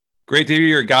Great to be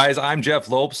here, guys. I'm Jeff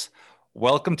Lopes.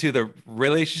 Welcome to the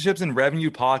Relationships and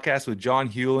Revenue Podcast with John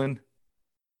Hewlin.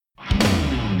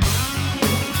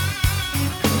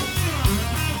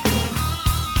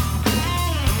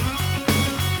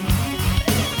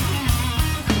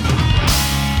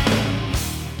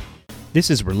 This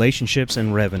is Relationships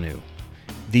and Revenue,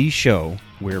 the show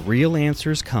where real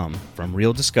answers come from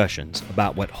real discussions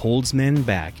about what holds men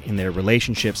back in their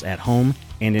relationships at home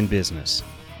and in business.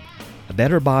 A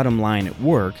better bottom line at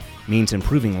work means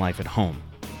improving life at home.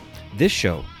 This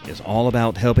show is all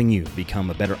about helping you become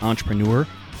a better entrepreneur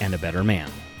and a better man.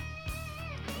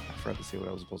 I forgot to say what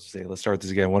I was supposed to say. Let's start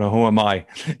this again. Who am I?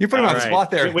 You put him on the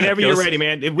spot there. Whenever you're ready,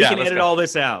 man. We can edit all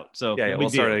this out. So yeah, we'll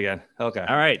start it again. Okay.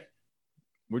 All right.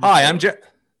 Hi, I'm Jeff.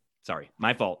 Sorry,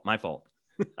 my fault.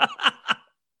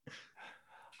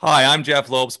 Hi, I'm Jeff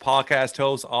Lopes, podcast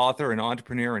host, author, and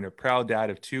entrepreneur, and a proud dad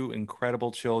of two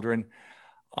incredible children.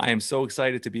 I am so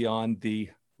excited to be on the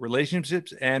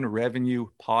Relationships and Revenue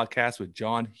Podcast with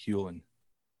John Hewlin.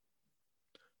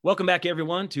 Welcome back,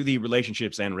 everyone, to the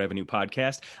Relationships and Revenue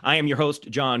Podcast. I am your host,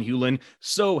 John Hewlin.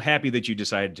 So happy that you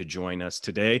decided to join us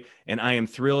today, and I am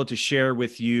thrilled to share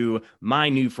with you my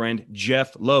new friend,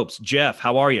 Jeff Lopes. Jeff,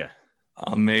 how are you?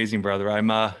 Amazing, brother.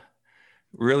 I'm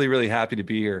really, really happy to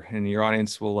be here, and your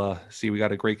audience will see we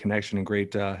got a great connection and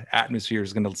great atmosphere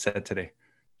is going to set today.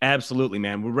 Absolutely,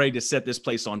 man. We're ready to set this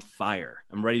place on fire.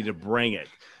 I'm ready to bring it.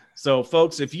 So,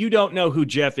 folks, if you don't know who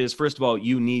Jeff is, first of all,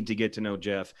 you need to get to know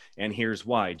Jeff, and here's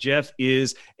why. Jeff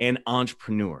is an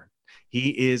entrepreneur.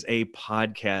 He is a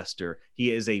podcaster.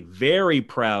 He is a very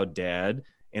proud dad,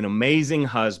 an amazing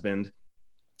husband.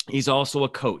 He's also a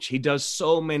coach. He does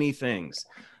so many things.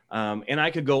 And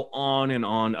I could go on and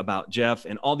on about Jeff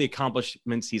and all the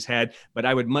accomplishments he's had, but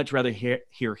I would much rather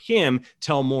hear him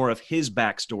tell more of his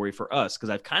backstory for us, because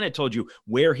I've kind of told you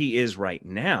where he is right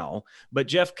now. But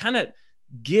Jeff, kind of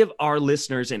give our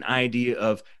listeners an idea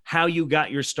of how you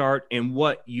got your start and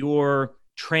what your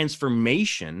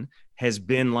transformation has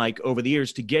been like over the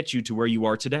years to get you to where you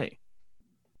are today.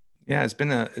 Yeah, it's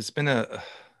been a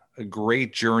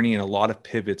great journey and a lot of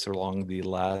pivots along the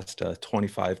last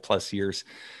 25 plus years.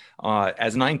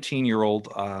 As a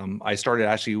 19-year-old, I started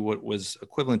actually what was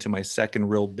equivalent to my second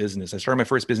real business. I started my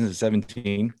first business at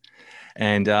 17,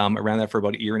 and I ran that for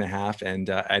about a year and a half. And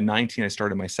at 19, I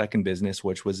started my second business,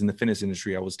 which was in the fitness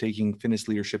industry. I was taking fitness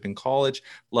leadership in college,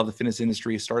 loved the fitness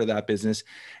industry, started that business.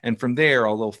 And from there,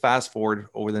 although fast forward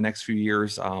over the next few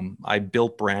years, I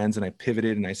built brands and I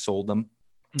pivoted and I sold them.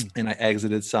 And I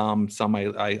exited some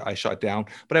I shut down,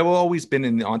 but I've always been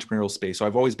in the entrepreneurial space. So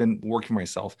I've always been working for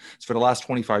myself. So for the last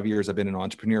 25 years, I've been an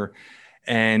entrepreneur.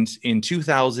 And in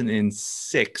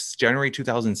 2006, January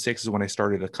 2006 is when I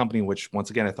started a company, which once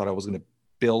again, I thought I was going to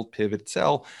build, pivot,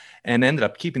 sell, and ended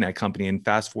up keeping that company. And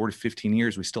fast forward to 15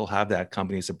 years, we still have that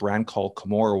company. It's a brand called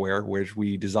Kimura Wear, where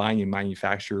we design and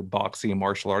manufacture boxing and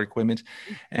martial art equipment.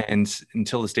 And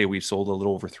until this day, we've sold a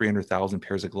little over 300,000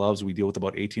 pairs of gloves. We deal with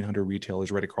about 1,800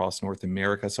 retailers right across North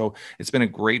America. So it's been a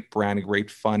great brand, a great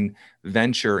fun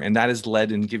venture. And that has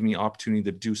led and given me opportunity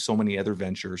to do so many other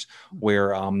ventures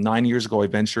where 9 years ago I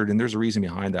ventured, and there's a reason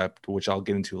behind that, which I'll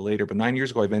get into later. But 9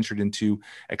 years ago, I ventured into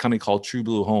a company called True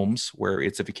Blue Homes, where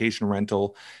it's a vacation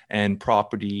rental and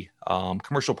property,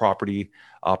 commercial property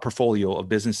portfolio of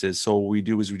businesses. So what we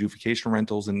do is we do vacation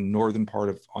rentals in the northern part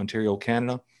of Ontario,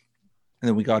 Canada. And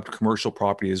then we got commercial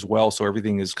property as well. So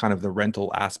everything is kind of the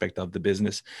rental aspect of the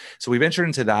business. So we ventured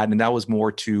into that, and that was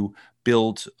more to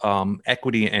build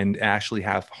equity and actually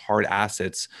have hard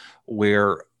assets.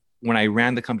 Where when I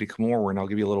ran the company Kimura, and I'll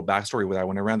give you a little backstory with that.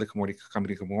 When I ran the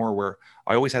company Kimura, where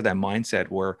I always had that mindset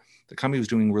where the company was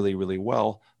doing really, really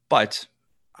well, but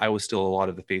I was still a lot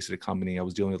of the face of the company. I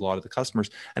was dealing with a lot of the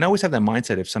customers, and I always have that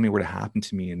mindset: if something were to happen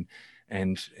to me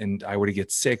and I were to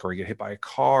get sick or get hit by a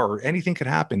car or anything could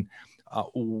happen,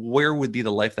 where would be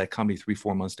the life of that company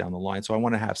 3-4 months down the line? So I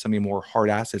want to have something more hard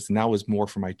assets, and that was more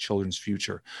for my children's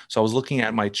future. So I was looking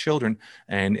at my children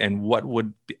and what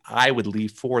I would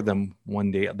leave for them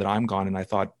one day that I'm gone. And I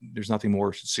thought there's nothing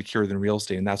more secure than real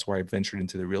estate, and that's why I ventured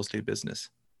into the real estate business.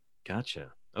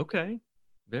 Gotcha. Okay.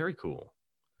 Very cool.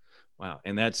 Wow.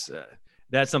 And that's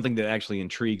something that actually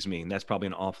intrigues me. And that's probably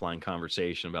an offline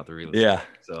conversation about the real estate. Yeah.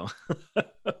 So,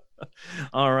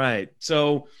 all right.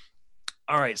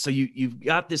 So you've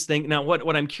got this thing. Now,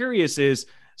 what I'm curious is,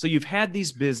 so you've had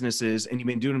these businesses and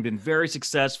you've been very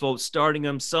successful, starting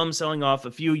them, some selling off,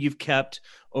 a few you've kept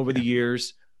over the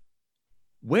years.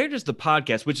 Where does the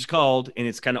podcast, which is called, and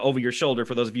it's kind of over your shoulder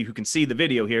for those of you who can see the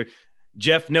video here,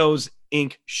 Jeff Knows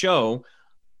Inc. show,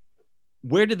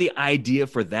 where did the idea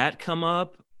for that come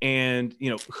up? And,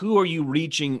 who are you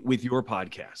reaching with your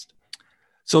podcast?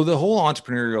 So the whole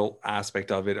entrepreneurial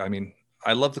aspect of it, I mean,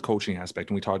 I love the coaching aspect,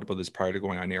 and we talked about this prior to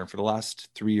going on air. For the last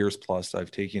 3 years plus, I've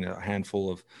taken a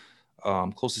handful of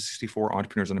close to 64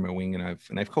 entrepreneurs under my wing, and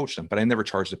I've coached them, but I never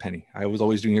charged a penny. I was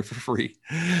always doing it for free,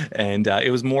 and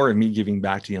it was more of me giving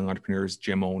back to young entrepreneurs,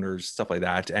 gym owners, stuff like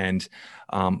that. And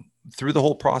through the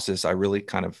whole process, I really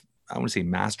kind of, I want to say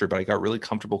mastered, but I got really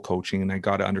comfortable coaching, and I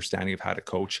got an understanding of how to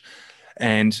coach.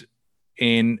 And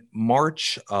in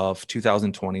March of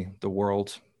 2020, the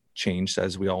world changed,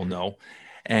 as we all know.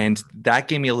 And that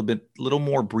gave me a little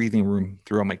more breathing room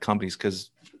throughout my companies, because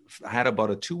I had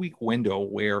about a 2-week window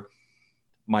where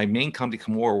my main company,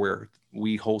 Camora, where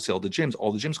we wholesale the gyms,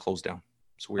 all the gyms closed down.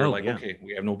 So we were okay,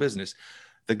 we have no business.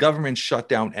 The government shut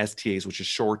down STAs, which is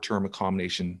short-term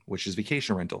accommodation, which is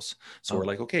vacation rentals. So we're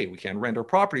like, okay, we can't rent our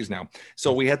properties now.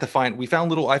 So we found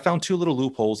 2 little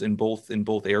loopholes in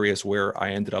both areas where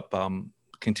I ended up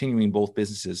continuing both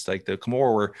businesses. Like the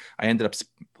Camora, where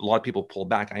a lot of people pulled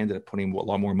back. I ended up putting a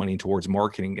lot more money towards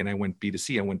marketing, and I went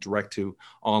B2C. I went direct to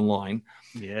online.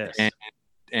 Yes.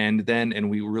 And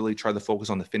we really tried to focus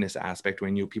on the fitness aspect.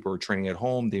 When people were training at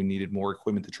home, they needed more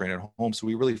equipment to train at home. So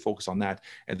we really focused on that.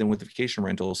 And then with the vacation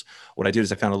rentals, what I did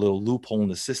is I found a little loophole in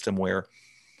the system where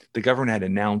the government had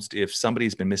announced if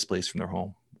somebody's been misplaced from their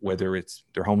home, whether it's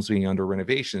their home's being under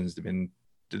renovations,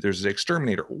 there's an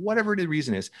exterminator, whatever the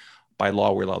reason is, by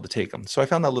law, we're allowed to take them. So I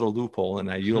found that little loophole, and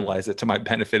I utilized it to my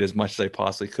benefit as much as I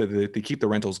possibly could to keep the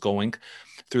rentals going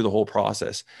through the whole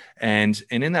process. And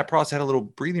in that process, I had a little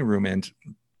breathing room, and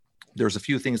there's a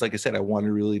few things, like I said, I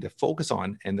wanted really to focus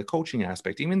on, and the coaching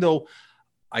aspect, even though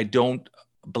I don't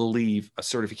believe a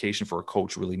certification for a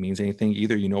coach really means anything.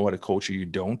 Either you know what a coach or you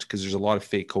don't, because there's a lot of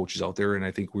fake coaches out there. And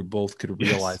I think we both could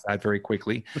realize that very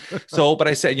quickly. But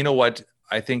I said, you know what?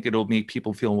 I think it'll make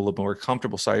people feel a little more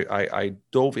comfortable. So I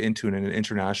dove into an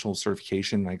international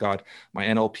certification. I got my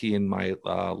NLP and my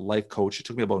life coach. It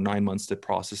took me about 9 months to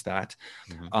process that.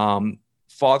 Mm-hmm.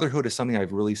 Fatherhood is something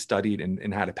I've really studied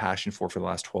and had a passion for the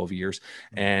last 12 years.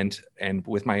 And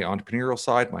with my entrepreneurial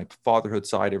side, my fatherhood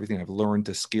side, everything I've learned,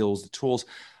 the skills, the tools,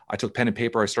 I took pen and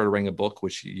paper. I started writing a book,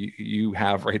 which you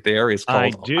have right there. It's called, I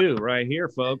do right here,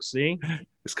 folks. See,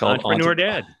 it's called Entrepreneur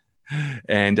Dad.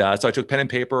 And so I took pen and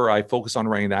paper. I focused on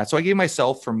writing that. So I gave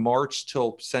myself from March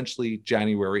till essentially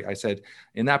January. I said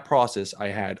in that process, I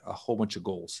had a whole bunch of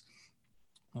goals.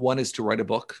 1 is to write a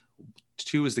book.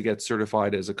 2 is to get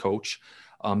certified as a coach.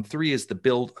 3 is to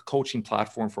build a coaching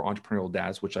platform for entrepreneurial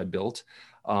dads, which I built.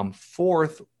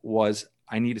 4th was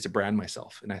I needed to brand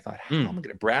myself. And I thought, how am I going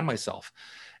to brand myself?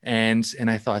 And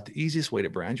I thought the easiest way to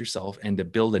brand yourself and to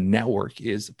build a network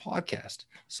is a podcast.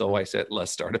 So I said,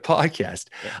 let's start a podcast.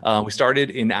 We started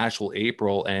in actual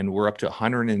April, and we're up to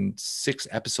 106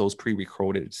 episodes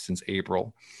pre-recorded since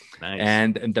April. Nice.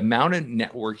 And the amount of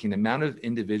networking, the amount of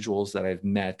individuals that I've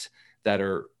met that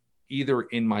are either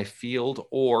in my field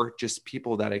or just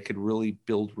people that I could really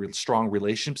build strong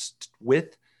relationships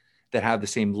with, that have the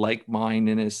same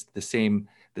like-mindedness, the same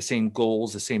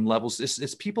goals, the same levels.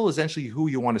 It's people essentially who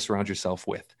you want to surround yourself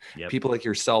with, people like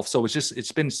yourself. So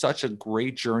it's been such a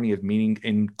great journey of meeting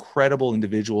incredible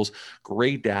individuals,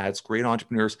 great dads, great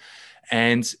entrepreneurs.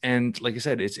 And like I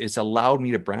said, it's allowed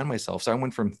me to brand myself. So I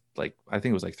went from I think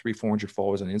it was 300-400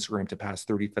 followers on Instagram to past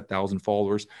 30,000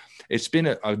 followers. It's been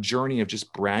a journey of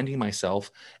just branding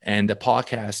myself. And the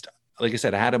podcast, like I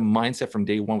said, I had a mindset from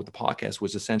day one with the podcast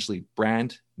was essentially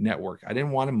brand, network. I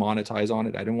didn't want to monetize on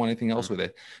it. I didn't want anything else with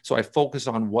it. So I focused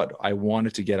on what I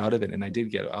wanted to get out of it. And I did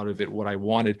get out of it what I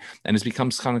wanted. And it's become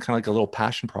kind of like a little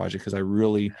passion project, because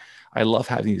I love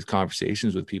having these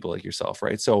conversations with people like yourself,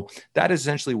 right? So that is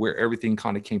essentially where everything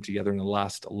kind of came together in the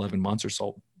last 11 months or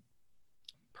so.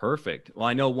 Perfect. Well,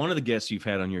 I know one of the guests you've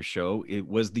had on your show, it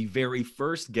was the very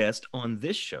first guest on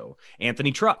this show,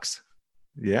 Anthony Trucks.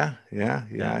 Yeah.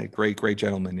 Great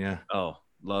gentleman. Yeah. Oh,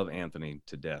 love Anthony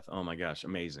to death. Oh my gosh.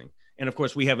 Amazing. And of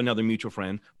course we have another mutual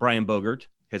friend, Brian Bogert,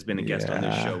 has been a guest on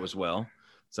this show as well.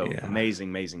 So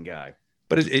amazing guy.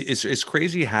 But it's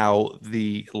crazy how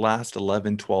the last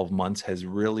 11, 12 months has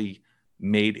really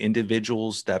made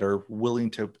individuals that are willing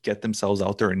to get themselves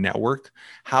out there and network,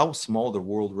 how small the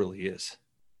world really is.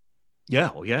 Yeah.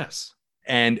 Oh yes.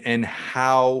 And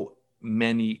how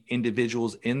many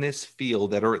individuals in this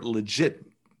field that are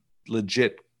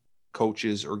legit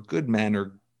coaches or good men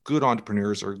or good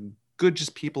entrepreneurs or good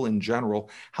just people in general,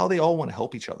 how they all want to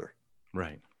help each other,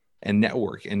 right, and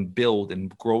network and build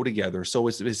and grow together. So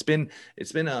it's been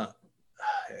a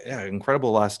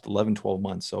incredible last 11, 12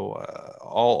 months. So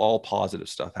all positive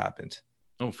stuff happened.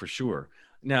 Oh, for sure.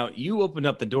 Now you opened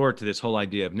up the door to this whole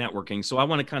idea of networking. So I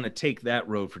want to kind of take that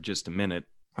road for just a minute.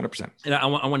 100%. And I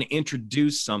want to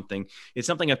introduce something. It's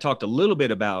something I've talked a little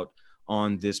bit about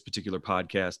on this particular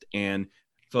podcast. And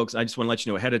folks, I just want to let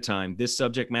you know ahead of time, this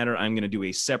subject matter, I'm going to do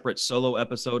a separate solo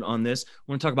episode on this. I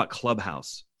want to talk about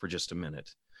Clubhouse for just a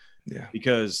minute. Yeah.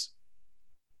 Because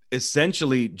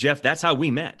essentially, Jeff, that's how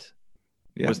we met.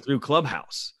 Yeah. Was through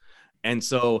Clubhouse. And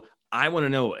so I want to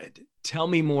know, tell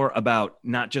me more about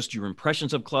not just your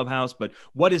impressions of Clubhouse, but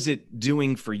what is it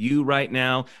doing for you right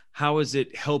now? How is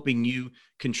it helping you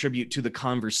contribute to the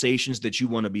conversations that you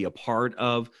want to be a part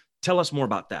of? Tell us more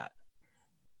about that.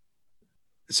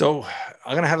 So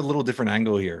I'm going to have a little different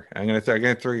angle here. I'm going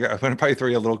to probably throw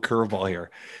you a little curveball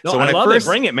here. No, so when I love it.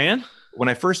 Bring it, man. When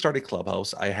I first started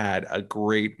Clubhouse, I had a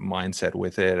great mindset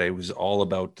with it. It was all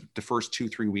about the first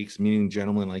 2-3 weeks, meeting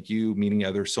gentlemen like you, meeting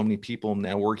others, so many people,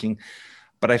 networking.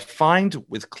 But I find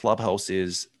with Clubhouse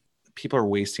is people are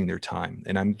wasting their time.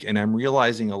 And I'm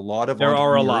realizing a lot of there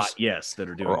are a lot, yes, that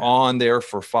are doing on there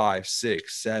for 5,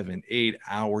 6, 7, 8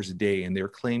 hours a day. And they're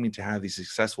claiming to have these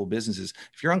successful businesses.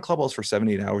 If you're on Clubhouse for 7,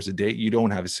 8 hours a day, you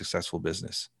don't have a successful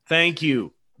business. Thank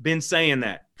you. Been saying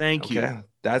that. Thank you.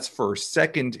 That's first.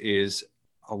 Second is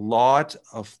a lot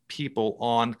of people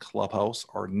on Clubhouse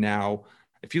are now,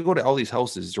 if you go to all these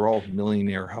houses, they're all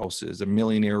millionaire houses and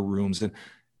millionaire rooms. And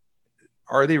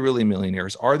are they really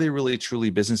millionaires? Are they really truly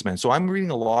businessmen? So I'm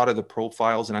reading a lot of the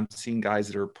profiles and I'm seeing guys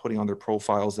that are putting on their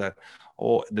profiles that,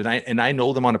 I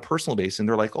know them on a personal basis. And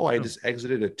they're like, I just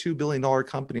exited a $2 billion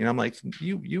company. And I'm like,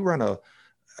 you run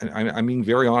I'm being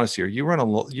very honest here. You run a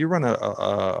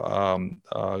lawn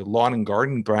and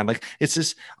garden brand. Like it's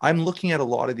just, I'm looking at a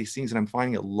lot of these things and I'm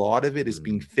finding a lot of it is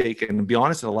being fake. And to be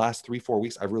honest, in the last 3-4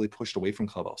 weeks, I've really pushed away from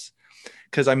Clubhouse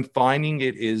because I'm finding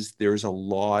there's a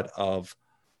lot of,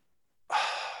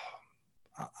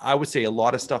 I would say a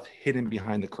lot of stuff hidden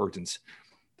behind the curtains.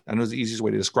 I know the easiest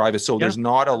way to describe it. So there's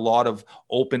not a lot of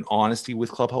open honesty with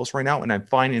Clubhouse right now. And I'm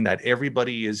finding that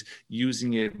everybody is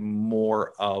using it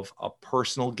more of a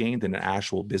personal gain than an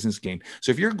actual business gain.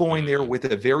 So if you're going there with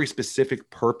a very specific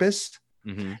purpose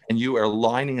and you are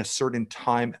aligning a certain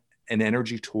time and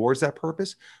energy towards that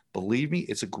purpose, believe me,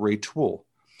 it's a great tool.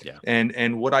 Yeah.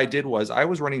 And what I did was I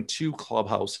was running 2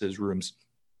 Clubhouses rooms.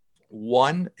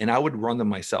 One, and I would run them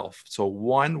myself. So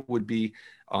one would be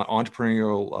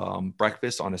entrepreneurial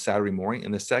breakfast on a Saturday morning.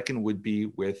 And the second would be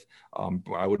with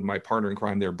my partner in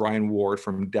crime there, Brian Ward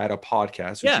from Data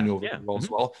Podcast, which you know very well as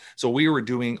well. So we were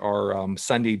doing our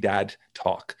Sunday Dad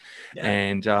Talk. Yeah.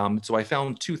 And so I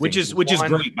found 2 things. Which is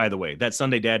great, by the way. That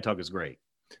Sunday Dad Talk is great.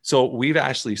 So we've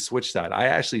actually switched that. I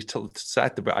actually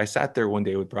sat there one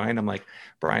day with Brian. I'm like,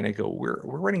 Brian, I go, we're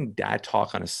running Dad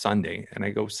Talk on a Sunday. And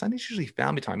I go, Sunday's usually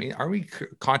family time. I mean, are we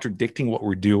contradicting what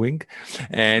we're doing?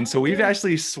 And so we've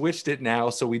actually switched it now.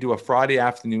 So we do a Friday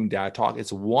afternoon Dad Talk.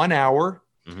 It's 1 hour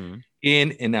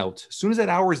in and out. As soon as that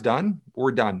hour is done,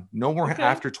 we're done. No more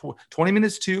after 20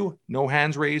 minutes to, no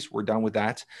hands raised. We're done with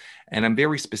that. And I'm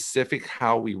very specific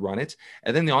how we run it.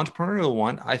 And then the entrepreneurial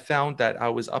one, I found that I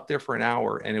was up there for an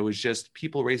hour and it was just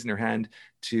people raising their hand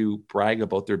to brag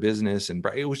about their business. And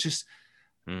it was just,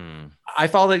 I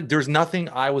felt like there's nothing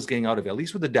I was getting out of it. At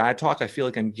least with the Dad Talk, I feel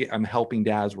like I'm helping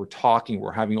dads. We're talking,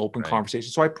 we're having open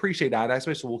conversations. So I appreciate that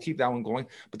aspect. So we'll keep that one going.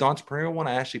 But the entrepreneurial one,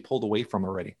 I actually pulled away from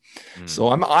already. So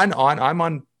I'm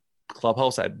on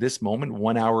Clubhouse at this moment,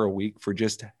 1 hour a week for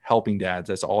just helping dads.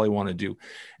 That's all I want to do.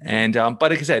 And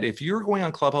but like I said, if you're going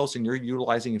on Clubhouse and you're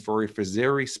utilizing it for a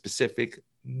very specific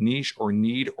niche or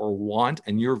need or want,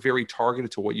 and you're very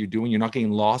targeted to what you're doing, you're not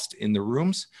getting lost in the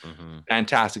rooms,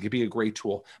 fantastic. It'd be a great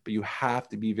tool, but you have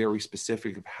to be very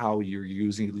specific of how you're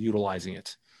utilizing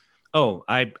it. Oh,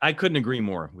 I couldn't agree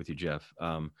more with you, Jeff.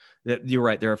 You're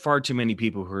right. There are far too many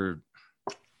people who are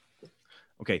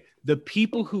the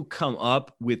people who come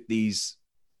up with these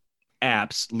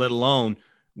apps, let alone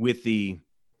with the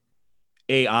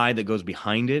AI that goes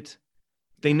behind it,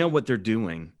 they know what they're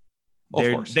doing.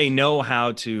 They know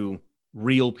how to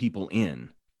reel people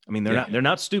in. I mean, they're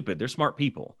not stupid. They're smart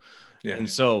people. Yeah. And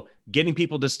so getting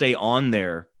people to stay on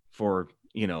there for,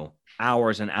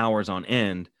 hours and hours on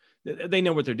end, they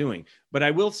know what they're doing. But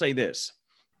I will say this,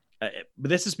 but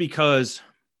this is because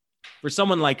for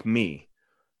someone like me,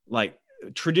 like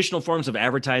traditional forms of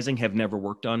advertising have never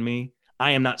worked on me.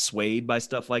 I am not swayed by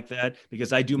stuff like that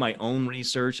because I do my own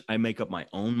research. I make up my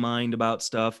own mind about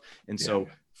stuff. And so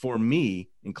for me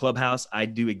in Clubhouse, I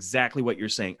do exactly what you're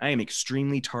saying. I am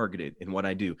extremely targeted in what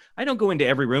I do. I don't go into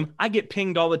every room. I get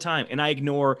pinged all the time and I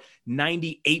ignore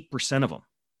 98% of them.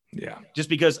 Yeah. Just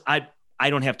because I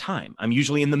don't have time. I'm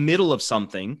usually in the middle of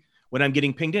something when I'm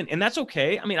getting pinged in, and that's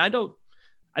okay. I mean, I don't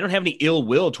have any ill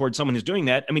will towards someone who's doing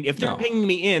that. I mean, if they're pinging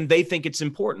me in, they think it's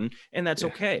important, and that's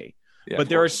okay. Yeah, but of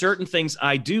there are course. certain things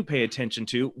I do pay attention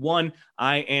to. One,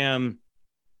 I am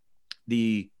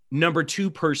the number 2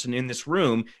 person in this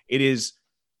room. It is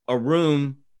a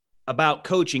room about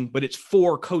coaching, but it's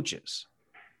for coaches.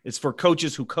 It's for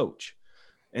coaches who coach.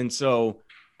 And so,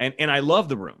 and I love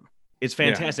the room. It's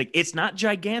fantastic. Yeah. It's not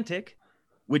gigantic,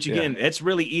 which again, it's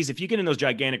really easy. If you get in those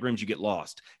gigantic rooms, you get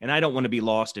lost. And I don't want to be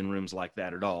lost in rooms like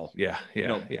that at all. Yeah.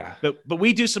 But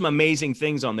we do some amazing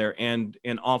things on there, and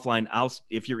offline.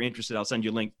 If you're interested, I'll send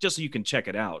you a link just so you can check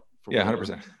it out.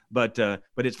 100%. But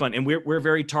it's fun, and we're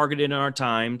very targeted in our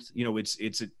times.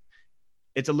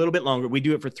 It's a little bit longer. We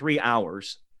do it for 3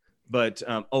 hours, but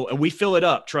and we fill it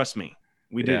up. Trust me,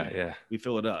 we do. Yeah. We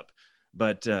fill it up.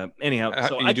 But anyhow,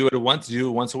 so you do it once. Do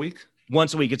it once a week.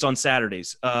 Once a week. It's on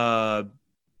Saturdays.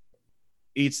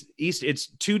 It's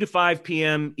 2 to 5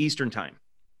 p.m. Eastern time.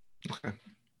 Okay.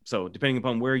 So depending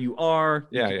upon where you are,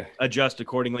 adjust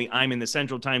accordingly. I'm in the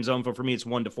central time zone. For me, it's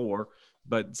 1 to 4,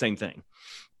 but same thing.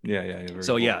 Yeah.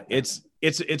 So cool.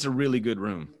 It's a really good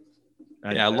room.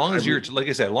 As long as you're, like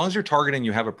I said, as long as you're targeting,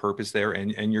 you have a purpose there,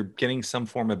 and you're getting some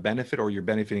form of benefit, or you're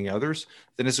benefiting others,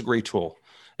 then it's a great tool.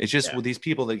 It's just with these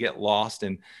people that get lost,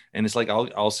 and it's like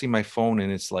I'll see my phone,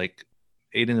 and it's like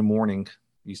 8 a.m.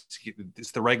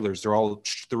 It's the regulars. The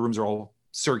rooms are all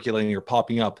circulating or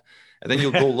popping up, and then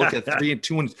you'll go look at 3 and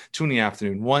 2 in the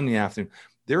afternoon, 1 in the afternoon.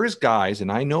 There is guys,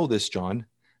 and I know this, John,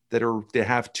 that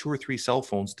have 2 or 3 cell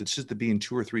phones that's just to be in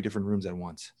 2 or 3 different rooms at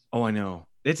once. Oh, I know.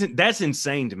 That's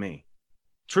insane to me.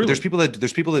 Truly. There's people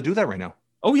that do that right now.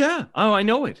 Oh yeah. Oh, I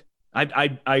know it.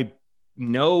 I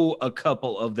know a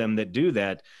couple of them that do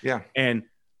that. Yeah. And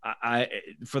I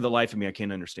for the life of me, I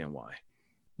can't understand why.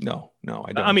 No,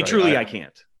 I don't. I mean, truly, I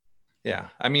can't. Yeah.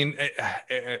 I mean,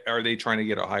 are they trying to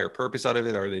get a higher purpose out of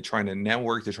it? Are they trying to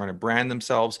network? They're trying to brand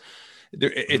themselves.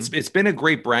 It's been a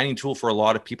great branding tool for a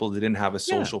lot of people that didn't have a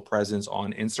social presence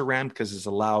on Instagram, because it's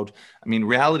allowed. I mean,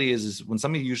 reality is when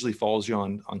somebody usually follows you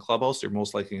on Clubhouse, they're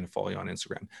most likely going to follow you on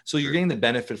Instagram. So you're getting the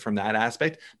benefit from that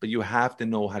aspect, but you have to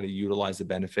know how to utilize the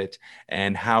benefit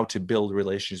and how to build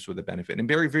relationships with the benefit. And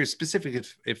very, very specific,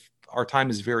 if our time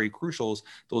is very crucial,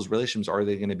 those relationships, are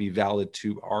they going to be valid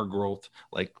to our growth?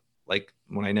 Like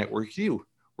when I network with you,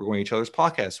 we're going to each other's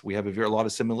podcasts. We have a lot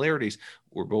of similarities.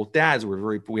 We're both dads. We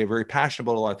are very passionate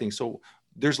about a lot of things. So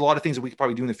there's a lot of things that we could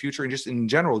probably do in the future, and just in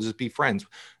general, just be friends.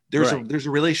 There's a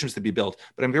relationships to be built,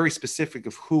 but I'm very specific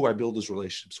of who I build those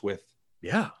relationships with.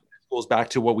 Yeah. It goes back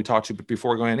to what we talked to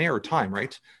before going on air, time,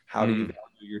 right? How do you value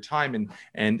your time?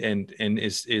 And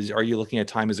are you looking at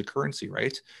time as a currency,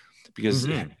 right? Because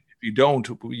if you don't,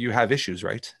 you have issues,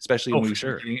 right? Especially when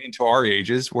we're getting into our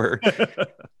ages where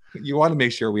you want to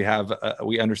make sure we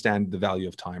understand the value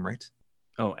of time, right?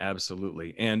 Oh,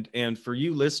 absolutely. And for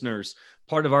you listeners,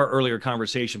 part of our earlier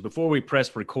conversation before we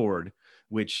pressed record,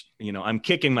 which, I'm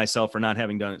kicking myself for not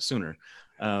having done it sooner,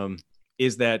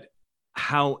 is that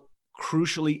how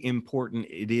crucially important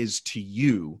it is to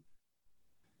you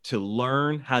to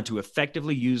learn how to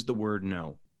effectively use the word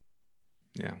no.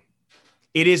 Yeah.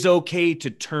 It is okay to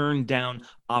turn down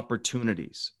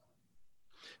opportunities,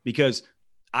 because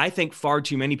I think far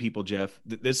too many people, Jeff,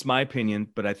 this is my opinion,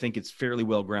 but I think it's fairly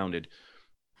well grounded.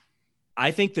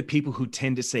 I think the people who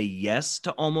tend to say yes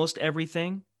to almost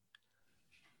everything,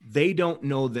 they don't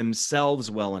know themselves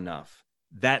well enough.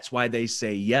 That's why they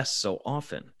say yes so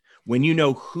often. When you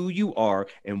know who you are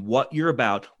and what you're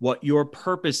about, what your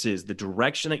purpose is, the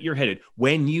direction that you're headed,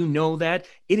 when you know that,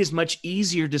 it is much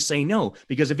easier to say no,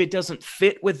 because if it doesn't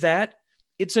fit with that,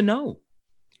 it's a no.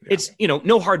 Yeah. It's,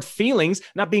 no hard feelings,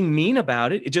 not being mean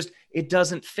about it. It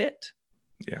doesn't fit.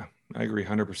 Yeah, I agree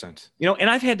 100%. And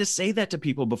I've had to say that to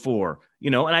people before,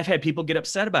 and I've had people get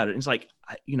upset about it. And it's like,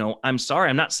 I'm sorry,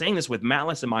 I'm not saying this with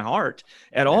malice in my heart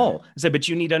at all. I said, but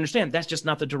you need to understand that's just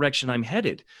not the direction I'm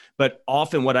headed. But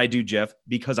often what I do, Jeff,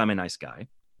 because I'm a nice guy,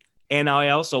 and I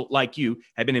also, like you,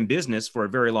 have been in business for a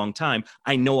very long time,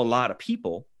 I know a lot of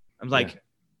people. I'm like,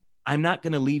 I'm not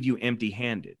going to leave you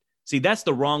empty-handed. See, that's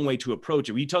the wrong way to approach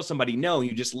it. When you tell somebody no,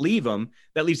 you just leave them,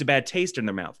 that leaves a bad taste in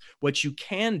their mouth. What you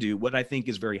can do, what I think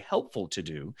is very helpful to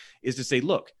do, is to say,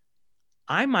 look,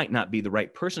 I might not be the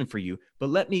right person for you, but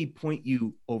let me point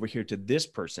you over here to this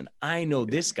person. I know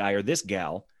this guy or this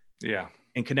gal. Yeah.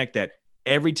 And connect that.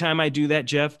 Every time I do that,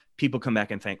 Jeff, people come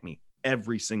back and thank me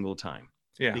every single time.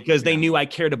 Yeah. Because they knew I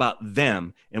cared about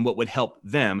them and what would help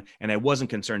them, and I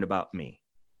wasn't concerned about me.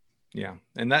 Yeah.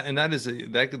 And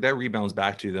that rebounds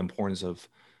back to the importance of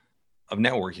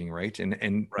networking, right?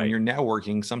 And when you're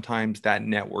networking, sometimes that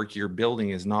network you're building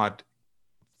is not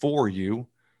for you,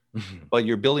 but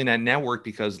you're building that network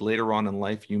because later on in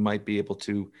life, you might be able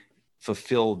to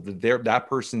fulfill that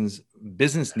person's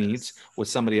business needs with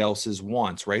somebody else's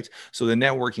wants, right? So the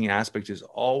networking aspect is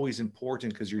always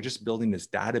important because you're just building this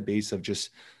database of just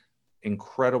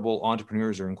incredible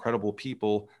entrepreneurs or incredible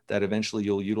people that eventually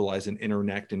you'll utilize and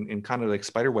interconnect and kind of like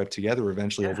spiderweb together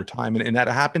eventually over time. And that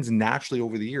happens naturally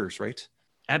over the years, right?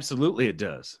 Absolutely, it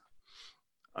does.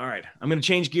 All right. I'm going to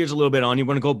change gears a little bit on you.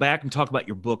 We're going to go back and talk about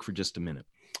your book for just a minute.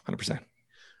 100%.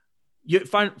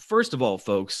 First of all,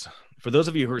 folks, for those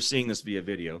of you who are seeing this via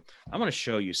video, I want to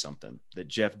show you something that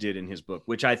Jeff did in his book,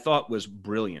 which I thought was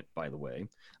brilliant, by the way.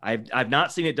 I've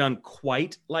not seen it done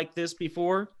quite like this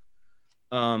before.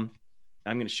 I'm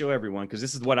going to show everyone because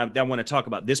this is what I want to talk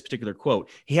about, this particular quote.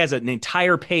 He has an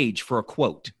entire page for a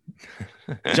quote,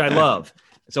 which I love.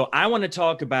 So I want to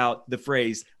talk about the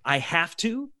phrase, I have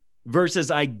to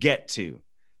versus I get to.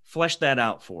 Flesh that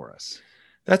out for us.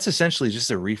 That's essentially just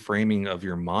a reframing of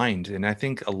your mind. And I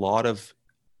think a lot of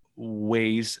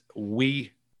ways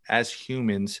we as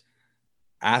humans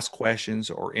ask questions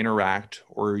or interact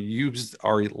or use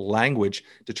our language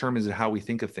determines how we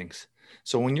think of things.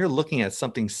 So when you're looking at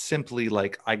something simply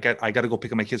like, I got to go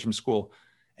pick up my kids from school,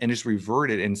 and just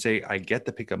revert it and say, I get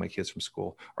to pick up my kids from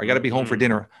school, or I got to be home for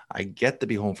dinner. I get to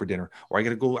be home for dinner, or I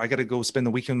got to go spend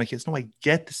the weekend with my kids. No, I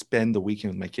get to spend the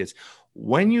weekend with my kids.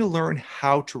 When you learn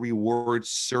how to reword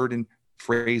certain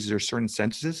phrases or certain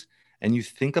sentences and you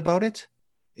think about it,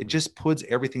 it just puts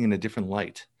everything in a different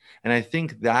light. And I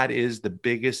think that is the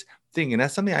biggest thing. And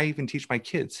that's something I even teach my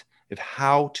kids, of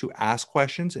how to ask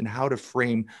questions and how to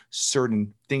frame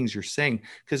certain things you're saying,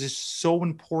 because it's so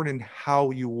important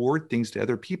how you word things to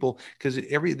other people, because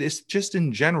this just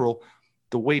in general,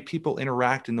 the way people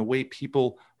interact and the way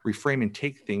people reframe and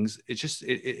take things,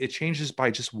 it changes by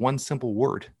just one simple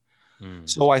word.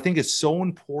 So I think it's so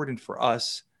important for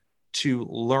us to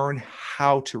learn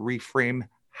how to reframe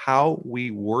how we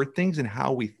word things and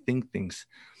how we think things,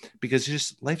 because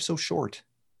just life's so short.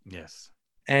 Yes.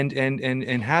 And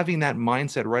having that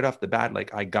mindset right off the bat,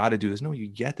 like, I got to do this. No, you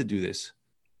get to do this.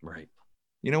 Right.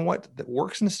 You know what? The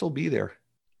work's going to still be there.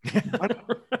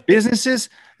 Businesses,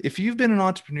 if you've been an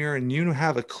entrepreneur and you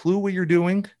have a clue what you're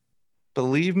doing,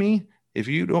 believe me, if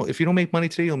you don't make money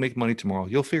today, you'll make money tomorrow.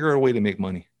 You'll figure out a way to make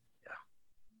money. Yeah.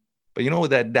 But you know,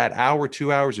 that hour,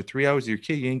 2 hours, or 3 hours of your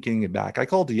kid, you ain't getting it back. I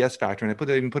call it the yes factor. And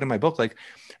I even put in my book, like,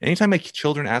 anytime my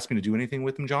children ask me to do anything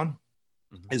with them, John,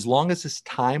 as long as it's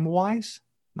time wise,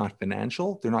 not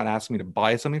financial, they're not asking me to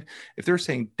buy something. If they're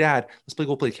saying, Dad,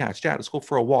 go play catch. Dad, let's go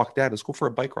for a walk. Dad, let's go for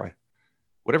a bike ride.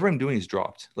 Whatever I'm doing is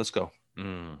dropped. Let's go.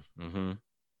 Mm-hmm.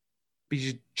 But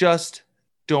you just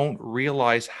don't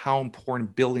realize how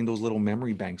important building those little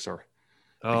memory banks are.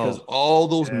 Because all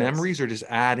those memories are just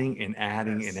adding and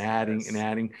adding and adding and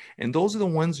adding. And those are the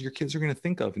ones your kids are going to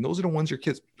think of. And those are the ones your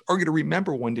kids are going to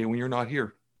remember one day when you're not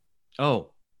here.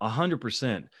 Oh,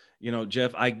 100%. You know,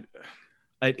 Jeff,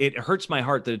 it hurts my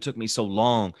heart that it took me so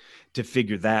long to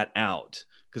figure that out,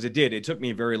 because it did. It took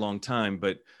me a very long time.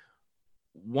 But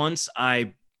once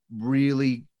I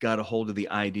really got a hold of the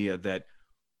idea that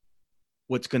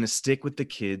what's going to stick with the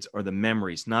kids are the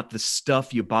memories, not the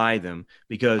stuff you buy them,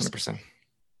 because 100%.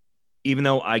 Even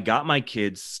though I got my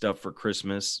kids stuff for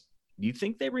Christmas, do you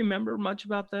think they remember much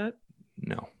about that?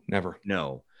 No, never.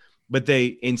 No. But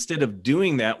instead of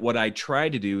doing that, what I try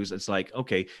to do is, it's like,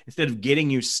 okay, instead of getting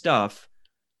you stuff,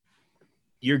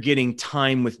 you're getting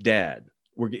time with Dad.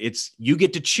 You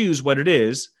get to choose what it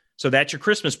is. So that's your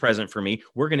Christmas present for me.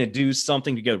 We're going to do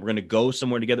something together. We're going to go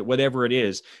somewhere together, whatever it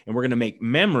is. And we're going to make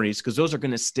memories, because those are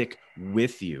going to stick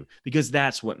with you, because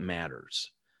that's what matters.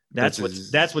 That's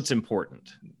what's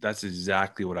important. That's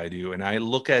exactly what I do. And I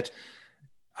look at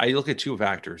two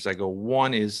factors. I go,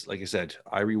 one is, like I said,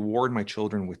 I reward my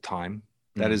children with time.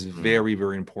 That is very,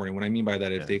 very important. What I mean by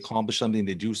that, if they accomplish something,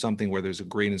 they do something, whether it's a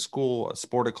grade in school, a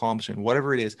sport accomplishment,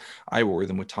 whatever it is, I reward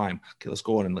them with time. Okay, let's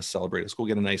go out and let's celebrate. Let's go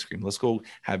get an ice cream. Let's go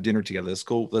have dinner together. Let's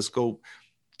go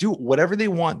do whatever they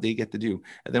want, they get to do.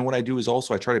 And then what I do is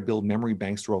also I try to build memory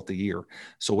banks throughout the year.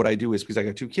 So what I do is, because I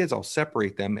got two kids, I'll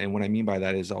separate them. And what I mean by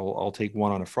that is I'll take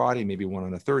one on a Friday, maybe one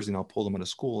on a Thursday, and I'll pull them out of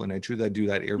school. And I do that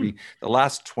the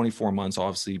last 24 months,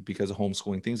 obviously, because of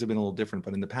homeschooling, things have been a little different.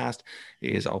 But in the past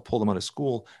is I'll pull them out of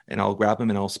school and I'll grab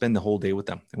them and I'll spend the whole day with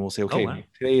them. And we'll say, okay,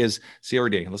 Today is Sierra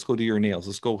Day. Let's go do your nails.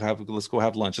 Let's go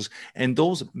have lunch. And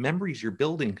those memories you're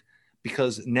building,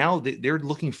 because now they're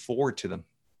looking forward to them.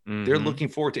 They're looking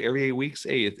forward to every 8 weeks.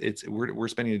 Hey, we're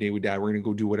spending a day with Dad. We're going to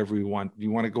go do whatever we want. You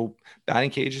want to go batting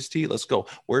cages, T? Let's go.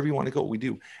 Wherever you want to go, we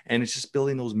do. And it's just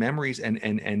building those memories and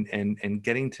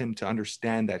getting them to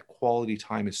understand that quality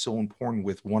time is so important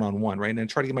with one-on-one, right? And I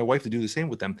try to get my wife to do the same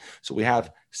with them. So we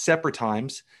have separate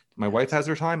times My wife has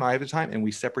her time, I have the time, and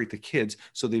we separate the kids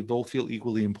so they both feel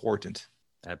equally important.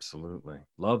 Absolutely.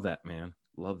 Love that, man.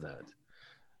 Love that.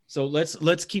 So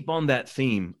let's keep on that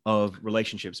theme of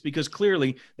relationships, because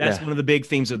clearly that's Yeah. one of the big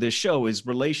themes of this show is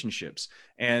relationships.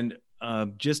 And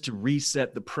just to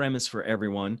reset the premise for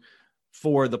everyone,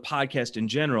 for the podcast in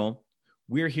general,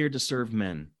 we're here to serve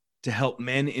men, to help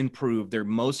men improve their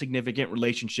most significant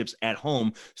relationships at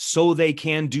home so they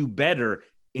can do better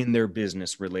in their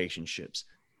business relationships.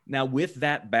 Now, with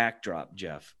that backdrop,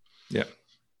 Jeff, Yeah.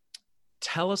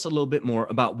 tell us a little bit more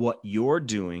about what you're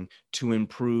doing to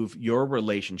improve your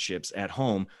relationships at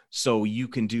home so you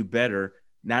can do better,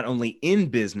 not only in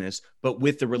business, but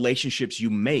with the relationships you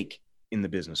make in the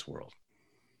business world.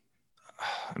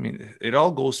 I mean, it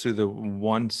all goes through the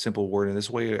one simple word. And this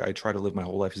way I try to live my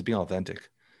whole life is being authentic.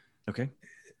 Okay.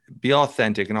 Be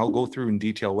authentic. And I'll go through in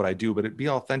detail what I do, but be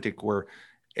authentic where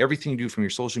everything you do, from your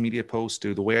social media posts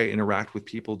to the way I interact with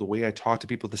people, the way I talk to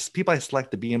people, the people I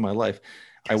select to be in my life,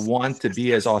 I want to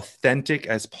be as authentic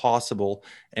as possible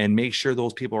and make sure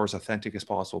those people are as authentic as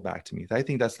possible back to me. I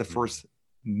think that's the first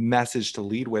message to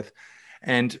lead with.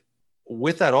 And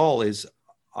with that all is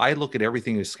I look at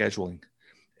everything as scheduling.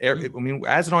 I mean,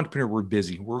 as an entrepreneur, we're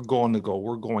busy. We're going to go.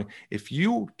 We're going. If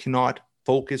you cannot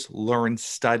focus, learn,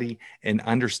 study, and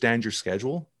understand your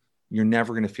schedule, you're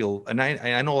never going to feel, and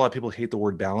I know a lot of people hate the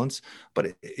word balance, but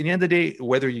at the end of the day,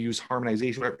 whether you use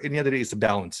harmonization, at the end of the day, it's a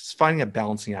balance. It's finding a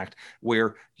balancing act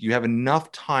where you have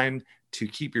enough time to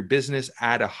keep your business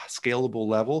at a scalable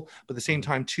level, but at the same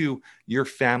time too, your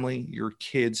family, your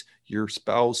kids, your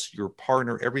spouse, your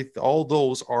partner, all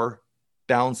those are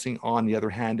balancing on the other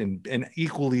hand and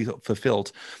equally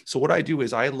fulfilled. So what I do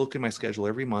is I look at my schedule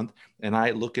every month and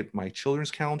I look at my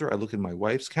children's calendar, I look at my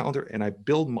wife's calendar, and I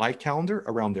build my calendar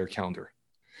around their calendar.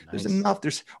 Nice. There's enough.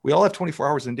 We all have 24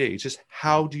 hours in a day. It's just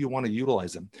how do you want to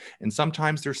utilize them? And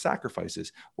sometimes there's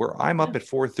sacrifices where I'm up at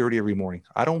 4:30 every morning.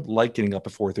 I don't like getting up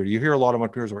at 4:30. You hear a lot of my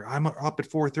peers where I'm up at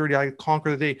 4:30. I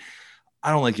conquer the day. I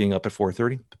don't like getting up at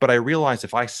 4:30, but I realize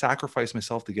if I sacrifice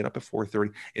myself to get up at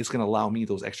 4:30, it's going to allow me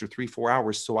those extra 3-4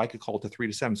 hours so I could call it to 3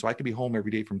 to 7. So I could be home every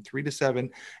day from 3 to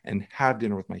 7 and have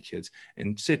dinner with my kids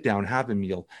and sit down, have a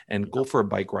meal and go for a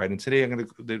bike ride. And today I'm going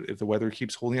to, if the weather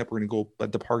keeps holding up, we're going to go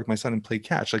at the park with my son and play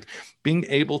catch. Like being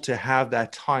able to have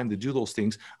that time to do those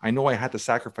things. I know I had to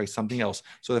sacrifice something else.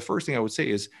 So the first thing I would say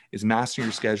is mastering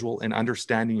your schedule and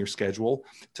understanding your schedule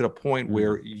to the point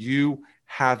where you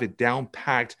have it down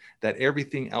packed that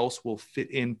everything else will fit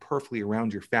in perfectly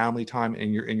around your family time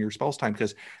and your spouse time.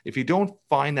 Because if you don't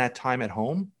find that time at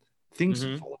home, things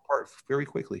fall apart very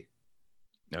quickly.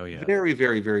 Oh yeah. Very,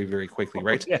 very, very, very quickly.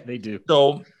 Right. Yeah, they do.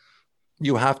 So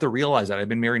you have to realize that. I've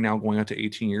been married now going on to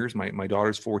 18 years. My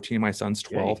daughter's 14, my son's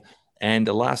 12. Yay. And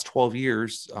the last 12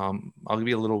 years, I'll give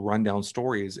you a little rundown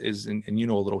story and you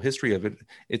know, a little history of it.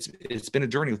 It's been a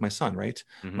journey with my son, right?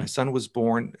 My son was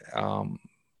born,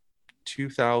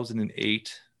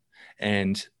 2008,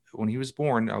 and when he was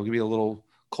born, I'll give you a little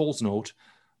Coles note.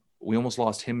 We almost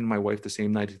lost him and my wife the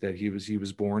same night that he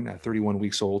was born at 31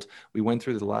 weeks old. We went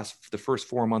through the first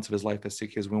 4 months of his life as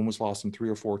sick kids. We almost lost him 3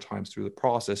 or 4 times through the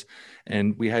process,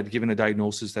 and we had given a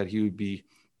diagnosis that he would be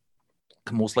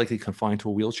most likely confined to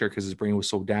a wheelchair because his brain was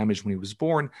so damaged when he was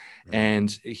born,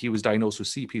 and he was diagnosed with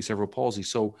CP, cerebral palsy.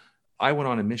 So I went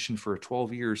on a mission for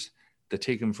 12 years to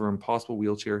take him from possible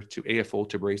wheelchair to AFO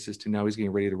to braces to now he's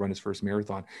getting ready to run his first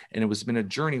marathon. And it was been a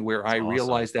journey where I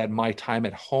realized that my time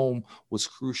at home was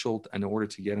crucial in order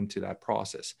to get him to that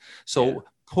process. So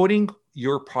putting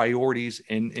your priorities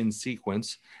in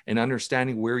sequence and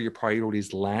understanding where your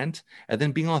priorities land, and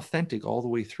then being authentic all the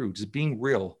way through, just being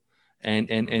real and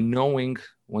knowing,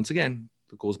 once again,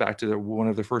 it goes back to one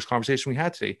of the first conversations we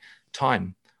had today,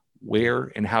 time,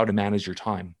 where and how to manage your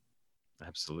time.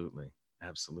 Absolutely.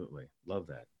 Absolutely. Love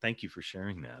that. Thank you for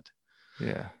sharing that.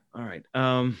 Yeah. All right.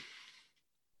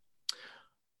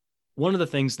 One of the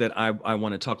things that I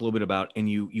want to talk a little bit about, and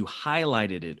you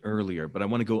highlighted it earlier, but I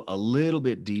want to go a little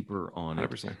bit deeper on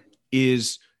 100%. it,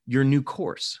 is your new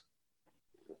course.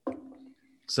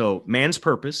 So Man's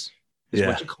Purpose is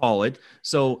what you call it.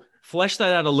 So flesh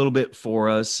that out a little bit for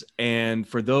us. And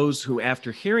for those who,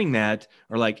 after hearing that,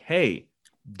 are like, hey,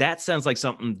 that sounds like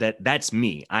something that's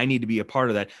me. I need to be a part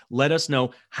of that. Let us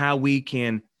know how we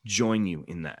can join you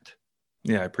in that.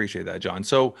 Yeah, I appreciate that, John.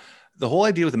 So the whole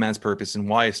idea with the Man's Purpose and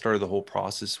why I started the whole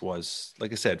process was,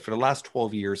 like I said, for the last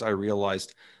 12 years, I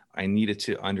realized I needed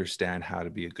to understand how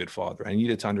to be a good father. I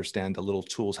needed to understand the little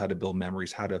tools, how to build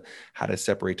memories, how to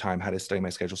separate time, how to study my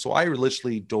schedule. So I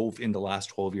literally dove in the last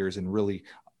 12 years and really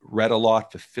read a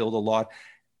lot, fulfilled a lot,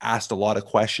 asked a lot of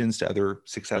questions to other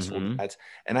successful dads.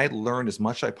 And I learned as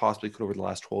much as I possibly could over the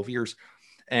last 12 years.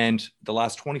 And the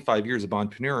last 25 years of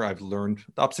entrepreneur, I've learned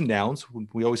the ups and downs.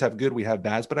 We always have good, we have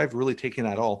bads, but I've really taken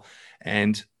that all.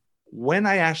 And when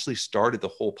I actually started the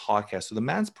whole podcast, so the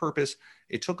Man's Purpose,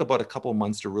 it took about a couple of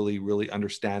months to really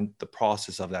understand the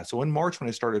process of that. So in March, when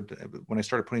I started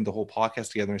putting the whole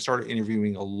podcast together and I started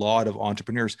interviewing a lot of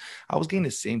entrepreneurs, I was getting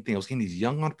the same thing. I was getting these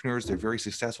young entrepreneurs. They're very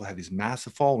successful, have these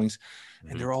massive followings,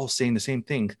 and they're all saying the same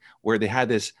thing, where they had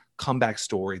this comeback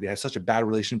story. They had such a bad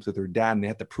relationship with their dad and they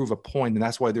had to prove a point, and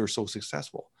that's why they were so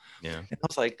successful. Yeah. And I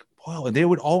was like, wow. And they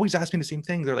would always ask me the same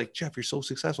thing. They're like, Jeff, you're so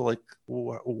successful. Like,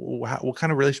 what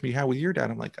kind of relationship you had with your dad?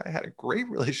 I'm like, I had a great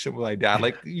relationship with my dad.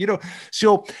 Like,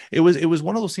 so it was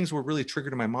one of those things where it really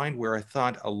triggered in my mind, where I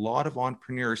thought a lot of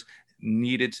entrepreneurs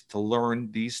needed to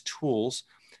learn these tools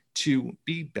to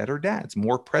be better dads,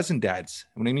 more present dads.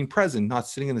 When I mean present, not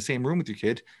sitting in the same room with your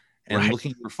kid and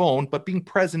looking at your phone, but being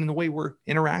present in the way we're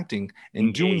interacting and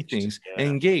engaged, doing things and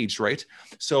engaged, right?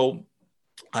 So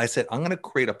I said, I'm going to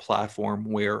create a platform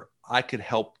where I could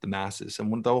help the masses. And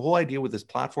when the whole idea with this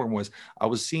platform was, I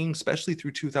was seeing, especially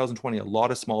through 2020, a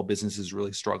lot of small businesses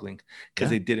really struggling because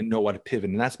they didn't know how to pivot.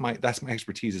 And that's my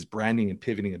expertise, is branding and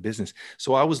pivoting a business.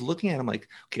 So I was looking at them like,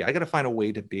 okay, I got to find a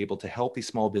way to be able to help these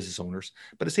small business owners,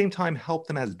 but at the same time, help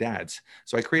them as dads.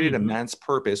 So I created a Man's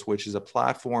Purpose, which is a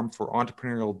platform for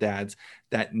entrepreneurial dads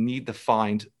that need to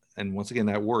find, and once again,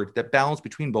 that word, that balance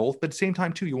between both, but at the same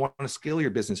time too, you want to scale your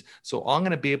business. So I'm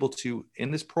going to be able to,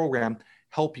 in this program,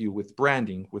 help you with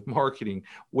branding, with marketing,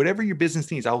 whatever your business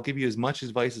needs. I'll give you as much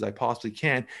advice as I possibly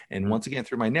can. And once again,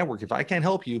 through my network, if I can't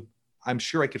help you, I'm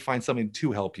sure I could find something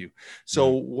to help you. So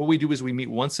what we do is we meet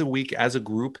once a week as a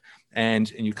group, and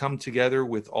you come together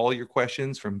with all your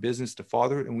questions from business to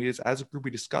father. And we, as a group,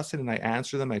 we discuss it and I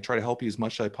answer them. I try to help you as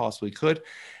much as I possibly could.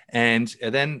 And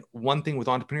then one thing with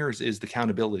entrepreneurs is the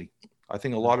accountability. I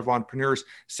think a lot of entrepreneurs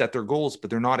set their goals, but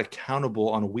they're not accountable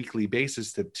on a weekly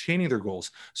basis to attaining their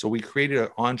goals. So we created an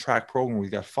on-track program. We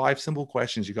got 5 simple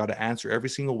questions you got to answer every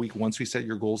single week once we set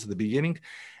your goals at the beginning.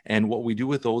 And what we do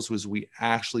with those was we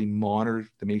actually monitor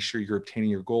to make sure you're obtaining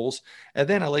your goals. And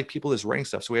then I like people just writing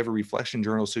stuff. So we have a reflection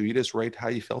journal. So you just write how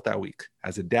you felt that week.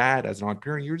 As a dad, as an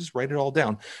entrepreneur, you just write it all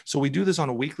down. So we do this on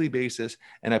a weekly basis.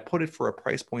 And I put it for a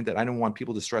price point that I don't want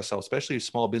people to stress out, especially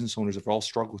small business owners have all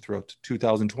struggled throughout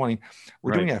 2020.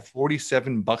 We're doing it at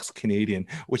 $47 Canadian,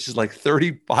 which is like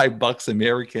 $35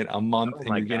 American a month.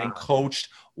 And you're getting coached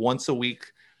once a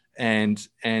week. And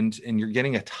you're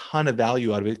getting a ton of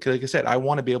value out of it. Because like I said, I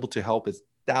want to be able to help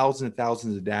thousands and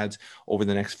thousands of dads over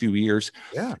the next few years.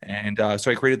 Yeah. And so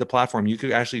I created the platform. You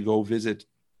could actually go visit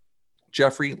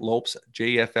Jeffrey Lopes,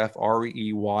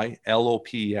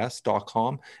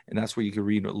 JeffreyLopes.com. And that's where you can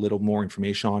read a little more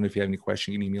information on. If you have any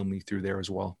questions, you can email me through there as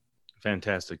well.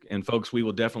 Fantastic. And folks, we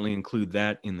will definitely include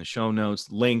that in the show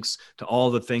notes, links to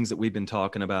all the things that we've been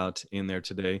talking about in there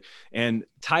today, and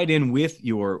tied in with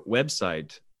your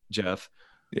website, Jeff.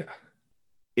 Yeah.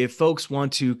 If folks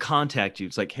want to contact you,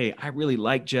 it's like, hey, I really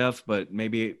like Jeff, but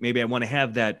maybe I want to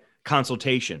have that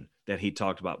consultation that he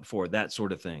talked about before, that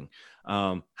sort of thing.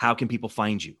 How can people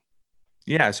find you?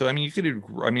 Yeah. So,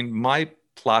 my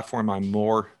platform, I'm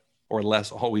more or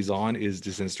less always on, is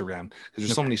just Instagram, because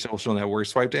there's so many social networks.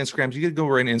 Swipe to Instagram. You could go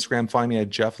right on Instagram, find me at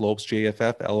Jeff Lopes,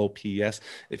 JeffLopes.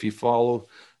 If you follow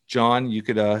John, you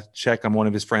could check. I'm one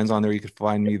of his friends on there. You could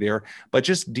find me there. But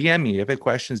just DM me. If you have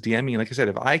questions, DM me. Like I said,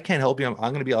 if I can't help you, I'm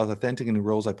going to be as authentic in the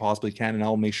roles I possibly can, and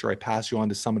I'll make sure I pass you on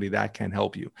to somebody that can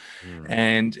help you.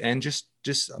 And just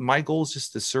my goal is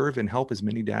just to serve and help as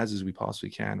many dads as we possibly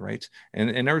can, right?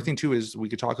 And everything too is we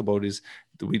could talk about is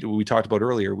we talked about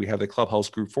earlier. We have the Clubhouse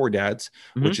group for dads,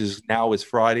 which is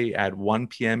Friday at 1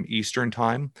 p.m. Eastern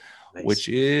time. Nice. Which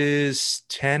is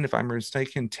 10, if I'm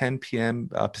mistaken, 10 p.m.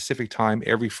 Pacific time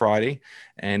every Friday.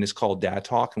 And it's called Dad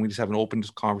Talk. And we just have an open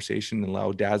conversation and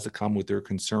allow dads to come with their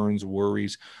concerns,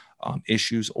 worries,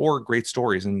 issues, or great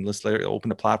stories. And let's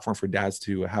open a platform for dads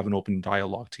to have an open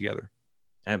dialogue together.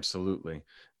 Absolutely.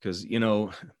 Because,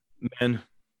 men,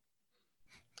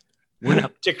 we're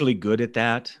not particularly good at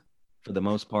that for the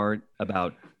most part,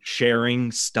 about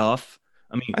sharing stuff.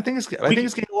 I think it's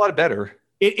getting a lot better.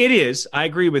 It is. I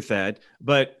agree with that.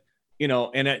 But,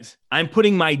 I'm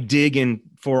putting my dig in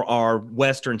for our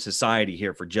Western society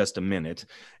here for just a minute.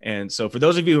 And so for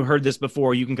those of you who heard this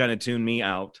before, you can kind of tune me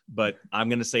out, but I'm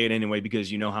going to say it anyway,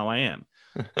 because you know how I am.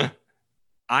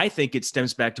 I think it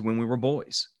stems back to when we were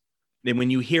boys. Then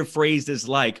when you hear phrases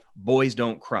like boys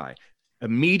don't cry,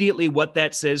 immediately what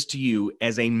that says to you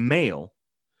as a male,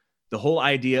 the whole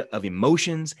idea of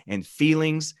emotions and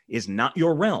feelings is not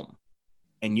your realm.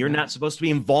 And you're not supposed to be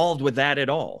involved with that at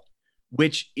all,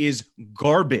 which is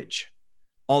garbage.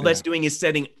 All that's doing is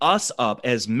setting us up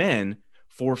as men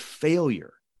for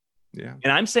failure. Yeah.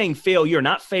 And I'm saying failure,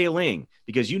 not failing,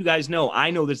 because you guys know, I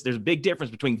know this. There's a big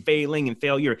difference between failing and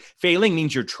failure. Failing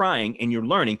means you're trying and you're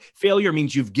learning. Failure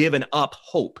means you've given up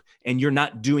hope and you're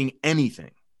not doing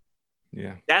anything.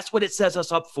 Yeah. That's what it sets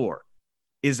us up for,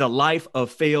 is a life of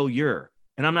failure.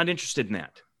 And I'm not interested in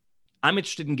that. I'm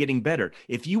interested in getting better.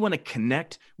 If you want to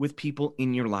connect with people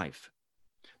in your life,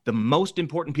 the most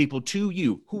important people to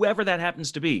you, whoever that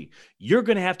happens to be, you're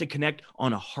going to have to connect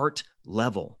on a heart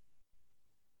level.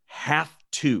 Have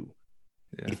to.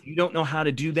 Yeah. If you don't know how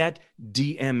to do that,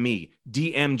 DM me,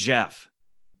 DM Jeff.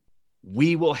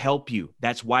 We will help you.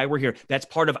 That's why we're here. That's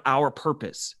part of our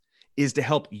purpose, is to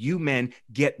help you men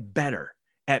get better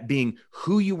at being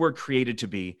who you were created to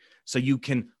be, so you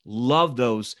can love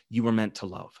those you were meant to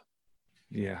love.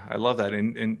 Yeah, I love that.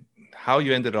 And how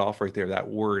you ended it off right there, that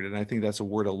word. And I think that's a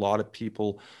word a lot of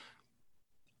people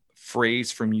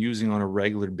phrase from using on a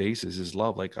regular basis is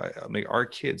love. Like our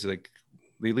kids, like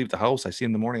they leave the house. I see them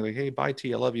in the morning, like, hey, bye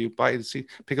T, I love you. Bye. See,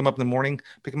 pick them up in the morning,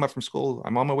 pick them up from school.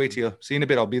 I'm on my way to you. See you in a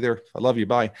bit. I'll be there. I love you.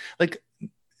 Bye. Like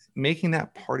making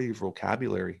that part of your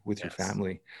vocabulary with your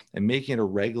family and making it a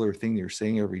regular thing that you're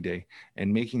saying every day,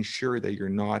 and making sure that you're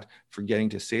not forgetting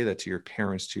to say that to your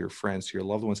parents, to your friends, to your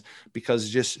loved ones,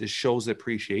 because it shows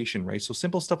appreciation, right? So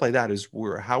simple stuff like that is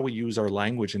how we use our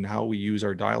language and how we use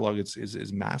our dialogue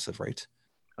is massive, right?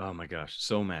 Oh my gosh.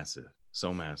 So massive.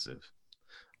 So massive.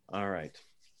 All right.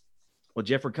 Well,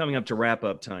 Jeff, we're coming up to wrap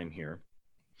up time here.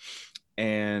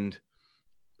 And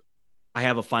I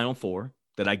have a final four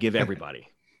that I give everybody.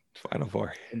 Final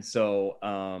four. And so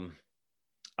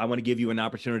I want to give you an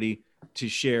opportunity to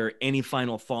share any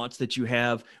final thoughts that you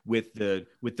have with the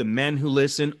men who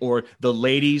listen, or the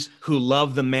ladies who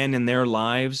love the men in their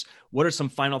lives. What are some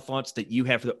final thoughts that you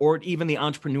have or even the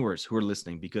entrepreneurs who are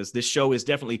listening? Because this show is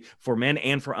definitely for men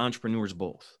and for entrepreneurs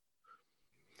both.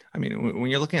 I mean, when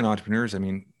you're looking at entrepreneurs, I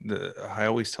mean, I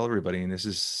always tell everybody, and this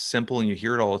is simple and you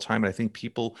hear it all the time, but I think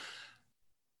people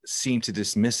seem to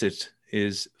dismiss it,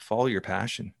 is follow your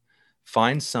passion.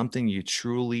 Find something you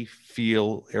truly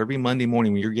feel every Monday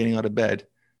morning when you're getting out of bed.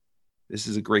 This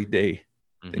is a great day.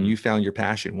 Mm-hmm. Then you found your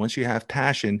passion. Once you have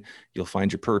passion, you'll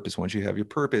find your purpose. Once you have your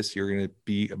purpose, you're going to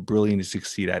be brilliant and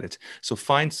succeed at it. So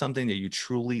find something that you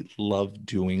truly love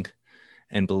doing.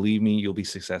 And believe me, you'll be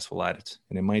successful at it.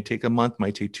 And it might take a month,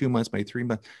 might take 2 months, might take 3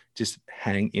 months. Just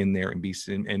hang in there and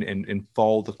and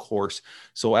follow the course.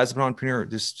 So as an entrepreneur,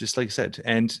 just like I said,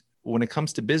 and when it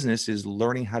comes to business, is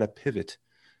learning how to pivot.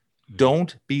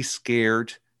 Don't be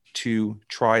scared to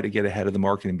try to get ahead of the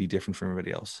market and be different from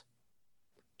everybody else.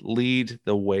 Lead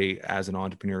the way as an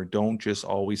entrepreneur. Don't just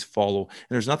always follow. And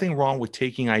there's nothing wrong with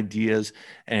taking ideas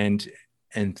and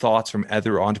thoughts from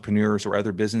other entrepreneurs or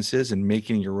other businesses and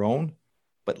making your own,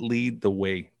 but lead the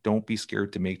way. Don't be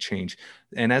scared to make change.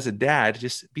 And as a dad,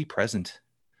 just be present.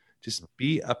 Just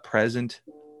be a present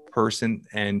person,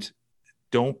 and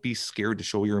don't be scared to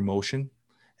show your emotion,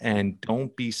 and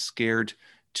don't be scared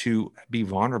to be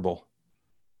vulnerable.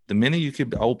 The minute you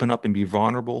could open up and be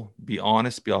vulnerable, be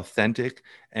honest, be authentic,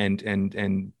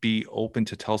 and be open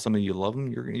to tell somebody you love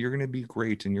them, you're going to be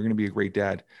great, and you're going to be a great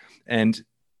dad. And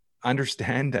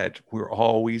understand that we're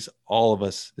always, all of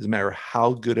us, doesn't matter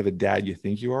how good of a dad you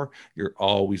think you are, you're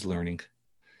always learning,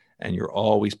 and you're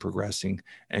always progressing,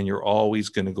 and you're always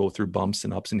going to go through bumps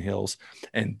and ups and hills,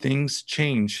 and things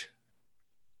change.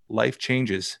 Life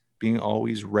changes. Being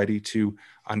always ready to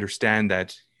understand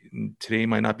that today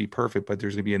might not be perfect, but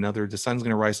there's going to be the sun's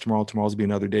going to rise tomorrow. Tomorrow's going to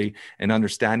be another day. And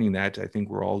understanding that, I think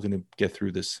we're all going to get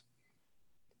through this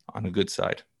on a good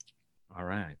side. All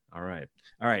right.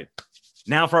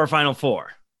 Now for our final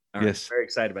four. All right. Yes. Very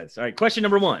excited about this. All right. Question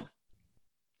number one.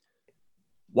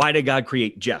 Why did God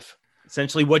create Jeff?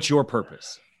 Essentially, what's your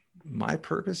purpose? My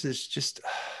purpose is just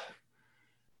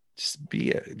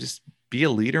be a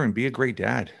leader and be a great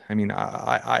dad. I mean,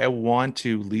 I want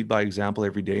to lead by example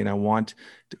every day. And I want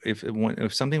to,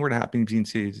 if something were to happen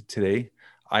today,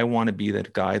 I want to be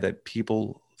that guy that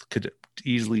people could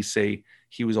easily say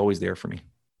he was always there for me.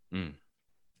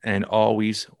 And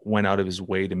always went out of his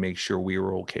way to make sure we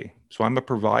were okay. So I'm a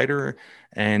provider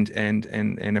and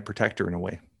a protector in a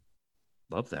way.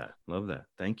 Love that.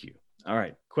 Thank you. All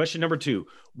right. Question number two.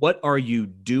 What are you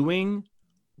doing,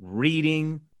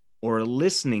 reading, or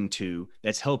listening to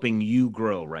that's helping you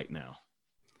grow right now?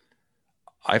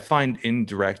 I find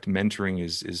indirect mentoring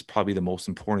is probably the most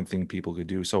important thing people could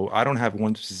do. So I don't have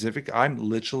one specific. I'm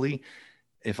literally,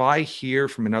 if I hear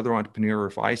from another entrepreneur,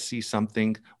 if I see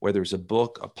something, whether it's a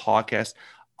book, a podcast,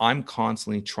 I'm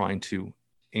constantly trying to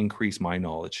increase my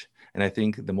knowledge. And I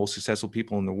think the most successful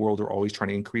people in the world are always trying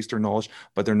to increase their knowledge,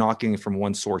 but they're not getting it from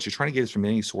one source. You're trying to get it from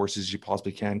many sources as you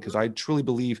possibly can. Because I truly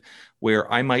believe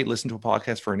where I might listen to a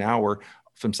podcast for an hour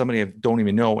from somebody I don't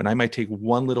even know, and I might take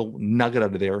one little nugget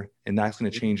out of there, and that's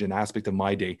going to change an aspect of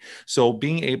my day. So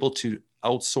being able to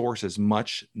outsource as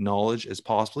much knowledge as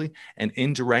possibly and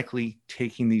indirectly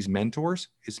taking these mentors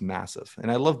is massive.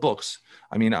 And I love books.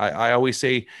 I mean, I always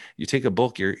say you take a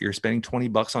book, you're spending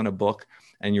 $20 on a book,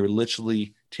 and you're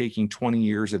literally taking 20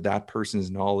 years of that person's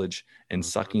knowledge and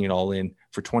sucking it all in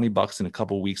for $20 in a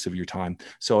couple of weeks of your time.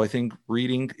 So I think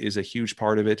reading is a huge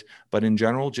part of it, but in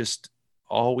general, just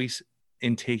always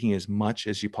taking as much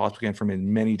as you possibly can from as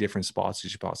many different spots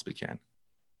as you possibly can.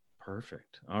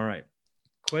 Perfect. All right.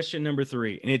 Question number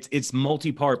 3, and it's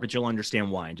multi-part, but you'll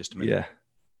understand why in just a minute. Yeah.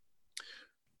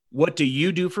 What do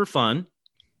you do for fun?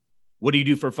 What do you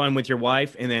do for fun with your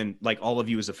wife? And then like all of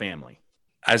you as a family.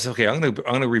 Okay, I'm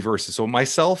gonna reverse it. So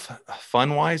myself,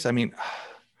 fun wise, I mean,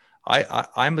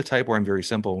 I'm the type where I'm very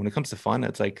simple. When it comes to fun,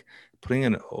 it's like putting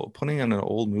on an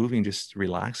old movie and just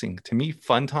relaxing. To me,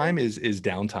 fun time is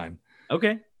downtime.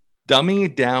 Okay. Dumbing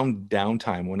it down,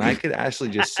 downtime. When I could actually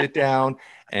just sit down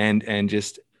and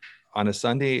just on a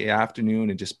Sunday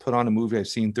afternoon and just put on a movie I've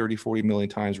seen 30, 40 million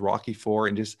times, Rocky IV,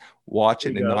 and just watch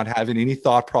it and not having any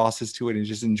thought process to it and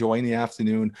just enjoying the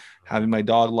afternoon, having my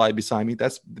dog lie beside me.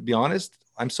 That's, to be honest,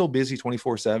 I'm so busy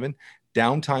 24/7.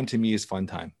 Downtime to me is fun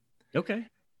time. Okay.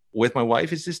 With my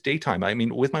wife, it's just daytime. I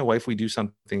mean, with my wife, we do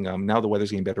something. Now the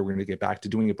weather's getting better. We're going to get back to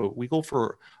doing it, but we go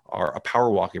for a power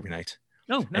walk every night.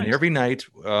 Oh, nice. And every night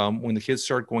when the kids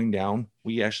start going down,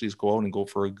 we actually just go out and go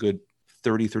for a good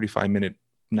 30, 35-minute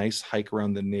nice hike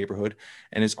around the neighborhood.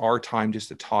 And it's our time just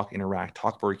to talk, interact,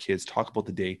 talk about our kids, talk about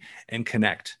the day, and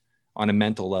connect on a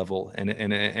mental level. And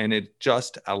it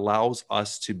just allows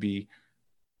us to be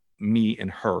me and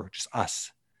her, just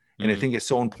us. And I think it's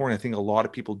so important. I think a lot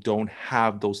of people don't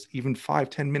have those even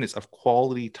 5-10 minutes of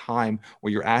quality time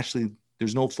where you're actually,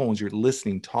 there's no phones, you're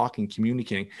listening, talking,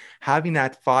 communicating. Having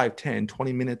that 5, 10,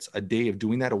 20 minutes a day of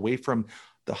doing that away from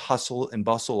the hustle and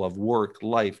bustle of work,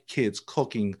 life, kids,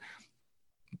 cooking,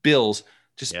 bills,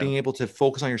 just being able to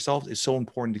focus on yourself is so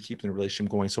important to keep the relationship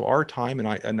going. So our time, and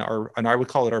I would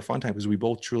call it our fun time because we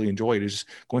both truly enjoy it, is just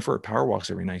going for our power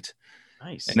walks every night.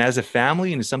 Nice. And as a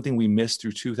family, and it's something we missed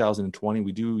through 2020,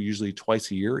 we do usually twice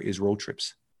a year, is road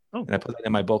trips. Oh. And I put that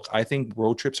in my book. I think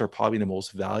road trips are probably the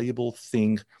most valuable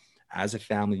thing as a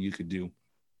family you could do.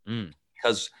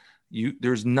 Because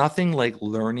there's nothing like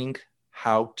learning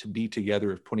how to be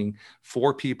together, of putting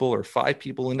 4 people or 5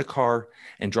 people in the car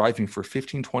and driving for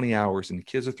 15, 20 hours, and the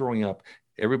kids are throwing up.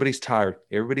 Everybody's tired.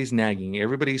 Everybody's nagging.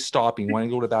 Everybody's stopping, wanting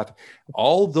to go to the bathroom.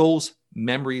 All those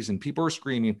memories, and people are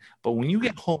screaming. But when you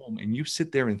get home and you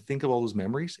sit there and think of all those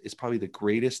memories, it's probably the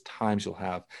greatest times you'll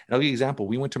have. And I'll give you an example.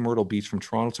 We went to Myrtle Beach, from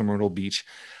Toronto to Myrtle Beach,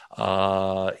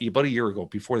 about a year ago,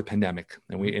 before the pandemic.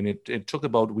 And it took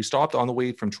we stopped on the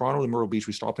way from Toronto to Myrtle Beach.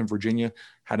 We stopped in Virginia,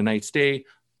 had a night stay,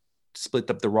 split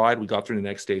up the ride. We got through the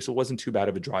next day, so it wasn't too bad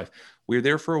of a drive. We were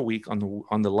there for a week.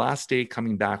 On the last day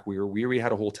coming back, we already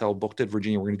had a hotel booked at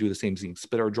Virginia. We're going to do the same thing,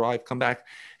 split our drive, come back.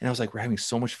 And I was like, we're having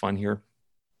so much fun here.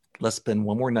 Let's spend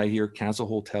one more night here, cancel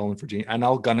hotel in Virginia, and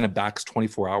I'll gun it back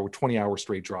 20-hour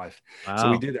straight drive. Wow.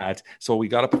 So we did that. So we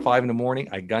got up at 5 a.m.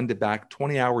 I gunned it back,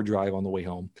 20-hour drive on the way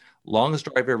home. Longest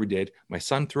drive I ever did. My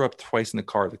son threw up twice in the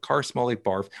car. The car smelled like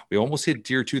barf. We almost hit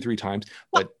deer 2-3 times.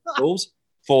 But those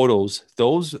photos,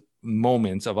 those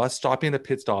moments of us stopping at the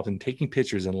pit stop and taking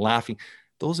pictures and laughing,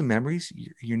 those are memories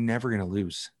you're never going to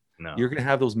lose. No. You're going to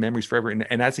have those memories forever.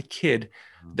 And as a kid,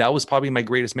 that was probably my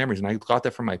greatest memories. And I got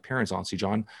that from my parents, honestly,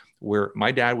 John, where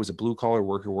my dad was a blue collar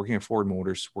worker working at Ford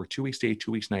Motors, worked 2 weeks day,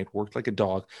 2 weeks night, worked like a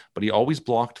dog, but he always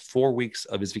blocked 4 weeks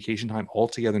of his vacation time all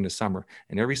together in the summer.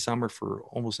 And every summer for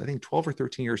almost, I think 12 or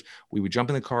 13 years, we would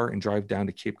jump in the car and drive down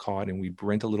to Cape Cod, and we'd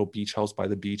rent a little beach house by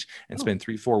the beach and spend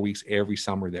 3-4 weeks every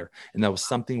summer there. And that was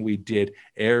something we did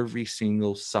every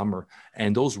single summer.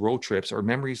 And those road trips are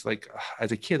memories. Like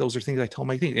as a kid, those are things I tell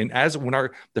my kids. And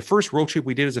the first road trip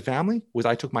we did as a family was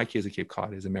I took my kids to Cape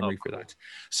Cod as a memory for that.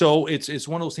 So it's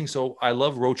one of those things. So I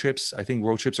love road trips. I think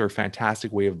road trips are a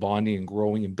fantastic way of bonding and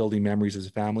growing and building memories as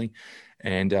a family.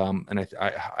 And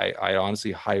I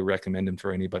honestly highly recommend them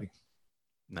for anybody.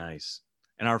 Nice.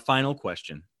 And our final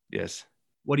question. Yes.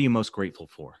 What are you most grateful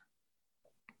for?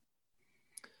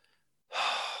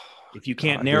 If you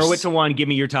can't narrow it to one, give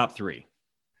me your top 3.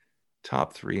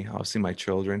 Top 3, obviously my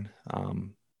children,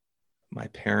 my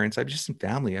parents. I'm just in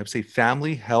family. I would say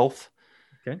family, health,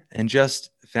 and just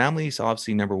family is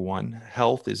obviously number 1.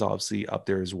 Health is obviously up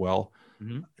there as well.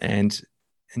 And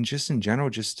just in general,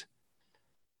 just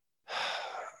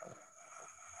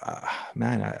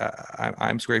man,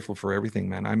 I'm just grateful for everything,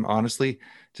 man. I'm honestly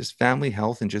just family,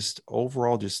 health, and just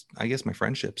overall, just I guess my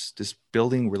friendships, just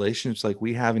building relationships like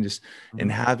we have, and just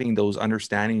and having those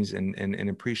understandings and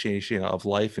appreciation of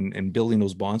life, and building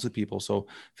those bonds with people. So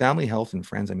family, health, and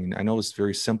friends. I mean, I know it's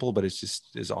very simple, but it's just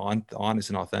is honest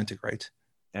and authentic, right?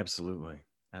 Absolutely.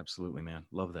 Absolutely, man.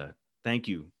 Love that. Thank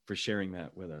you for sharing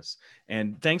that with us.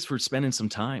 And thanks for spending some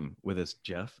time with us,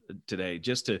 Jeff, today,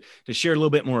 just to share a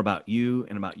little bit more about you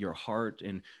and about your heart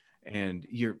and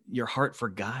your heart for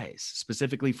guys,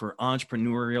 specifically for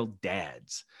entrepreneurial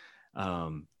dads.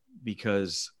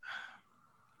 Because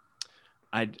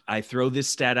I throw this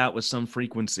stat out with some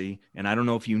frequency, and I don't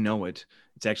know if you know it.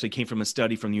 It actually came from a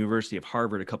study from the University of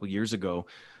Harvard a couple of years ago.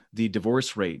 The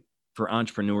divorce rate for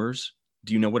entrepreneurs,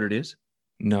 do you know what it is?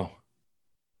 No.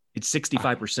 It's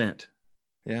 65%.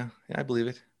 Yeah, I believe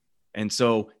it.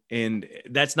 And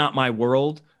that's not my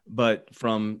world, but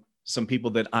from some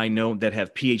people that I know that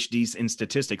have PhDs in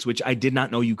statistics, which I did not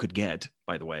know you could get,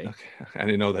 by the way. Okay. I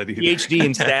didn't know that either. PhD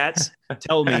in stats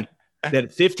tell me that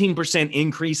 15%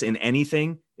 increase in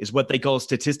anything is what they call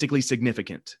statistically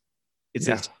significant.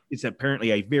 It's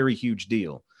apparently a very huge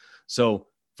deal. So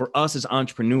for us as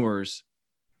entrepreneurs,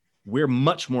 we're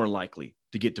much more likely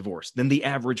to get divorced than the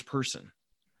average person.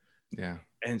 Yeah.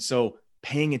 And so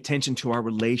paying attention to our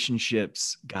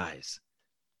relationships, guys,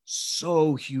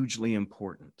 so hugely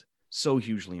important,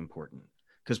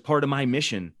 because part of my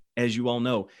mission, as you all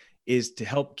know, is to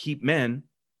help keep men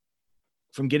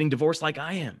from getting divorced like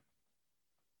I am.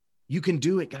 You can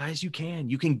do it, guys. You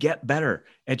can get better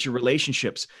at your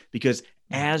relationships, because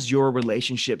as your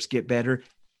relationships get better,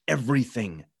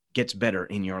 everything gets better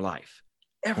in your life.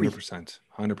 Everything.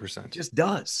 100%. Just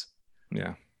does.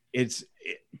 Yeah.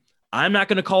 I'm not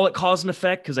going to call it cause and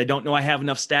effect, because I don't know I have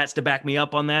enough stats to back me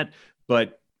up on that,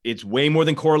 but it's way more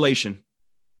than correlation.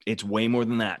 It's way more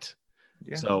than that.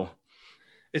 Yeah. So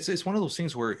it's one of those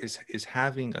things where is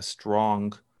having a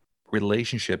strong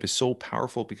relationship is so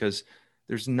powerful, because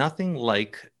there's nothing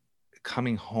like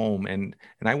coming home, and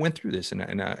I went through this, and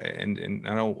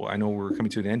I know we're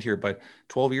coming to an end here, but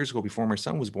 12 years ago, before my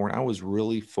son was born, I was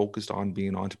really focused on being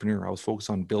an entrepreneur. I was focused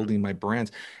on building my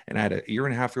brands, and I had a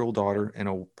 1.5-year-old daughter and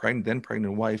a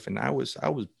pregnant wife, and I was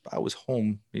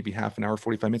home maybe half an hour,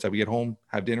 45 minutes. I would get home,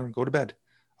 have dinner, go to bed,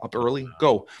 up early,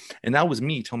 go, and that was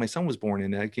me till my son was born,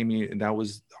 and that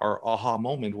was our aha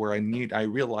moment where I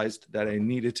realized that I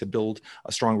needed to build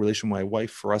a strong relation with my wife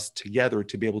for us together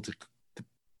to be able to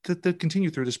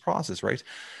continue through this process, right?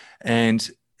 And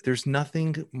there's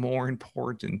nothing more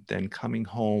important than coming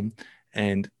home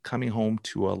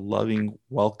to a loving,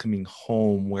 welcoming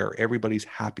home where everybody's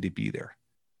happy to be there.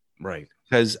 Right.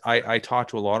 Because I talk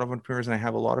to a lot of entrepreneurs, and I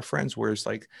have a lot of friends where it's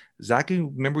like, Zach,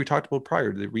 remember we talked about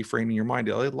prior, the reframing your mind.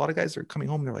 A lot of guys are coming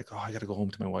home, and they're like, oh, I got to go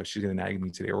home to my wife. She's going to nag me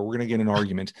today, or we're going to get in an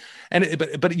argument.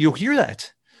 But you'll hear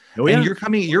that. Oh, yeah. And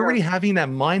you're already having that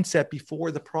mindset before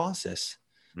the process.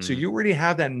 So you already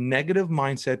have that negative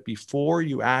mindset before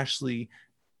you actually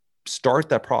start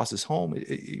that process home.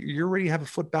 You already have a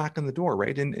foot back in the door,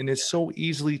 right? And it's so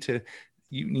easily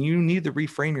you need to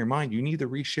reframe your mind. You need to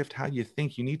reshift how you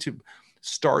think. You need to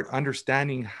start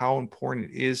understanding how important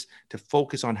it is to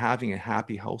focus on having a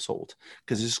happy household,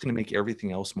 because it's just going to make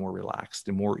everything else more relaxed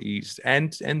and more eased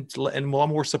and a lot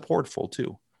more supportful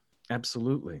too.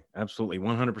 Absolutely.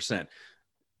 100%.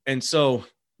 And so,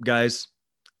 guys,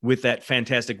 with that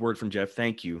fantastic word from Jeff,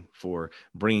 thank you for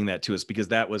bringing that to us, because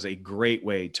that was a great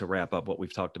way to wrap up what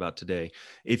we've talked about today.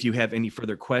 If you have any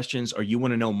further questions, or you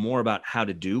want to know more about how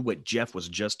to do what Jeff was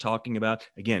just talking about,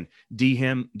 again,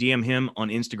 DM him on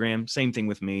Instagram. Same thing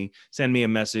with me. Send me a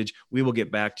message. We will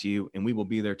get back to you, and we will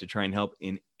be there to try and help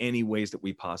in any ways that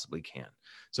we possibly can.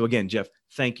 So again, Jeff,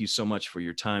 thank you so much for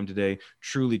your time today.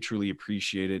 Truly, truly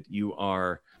appreciate it. You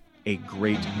are a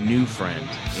great new friend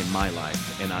in my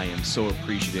life, and I am so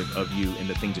appreciative of you and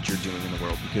the things that you're doing in the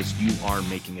world, because you are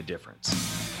making a difference.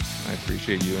 I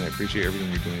appreciate you, and I appreciate everything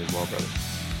you're doing as well, brother.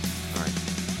 All right.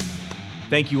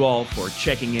 Thank you all for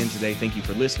checking in today. Thank you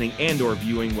for listening and or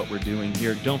viewing what we're doing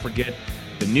here. Don't forget,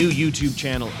 the new YouTube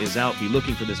channel is out. Be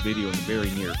looking for this video in the very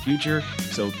near future.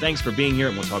 So thanks for being here,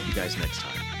 and we'll talk to you guys next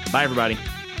time. Bye, everybody.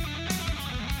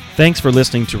 Thanks for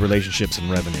listening to Relationships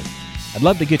and Revenue. I'd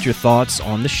love to get your thoughts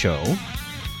on the show.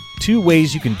 2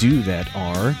 ways you can do that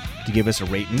are to give us a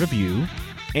rate and review,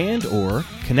 and or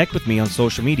connect with me on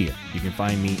social media. You can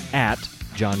find me at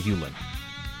John Hewlin.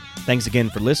 Thanks again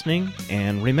for listening,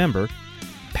 and remember,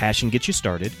 passion gets you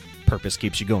started, purpose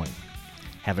keeps you going.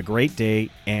 Have a great day,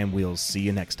 and we'll see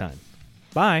you next time.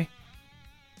 Bye.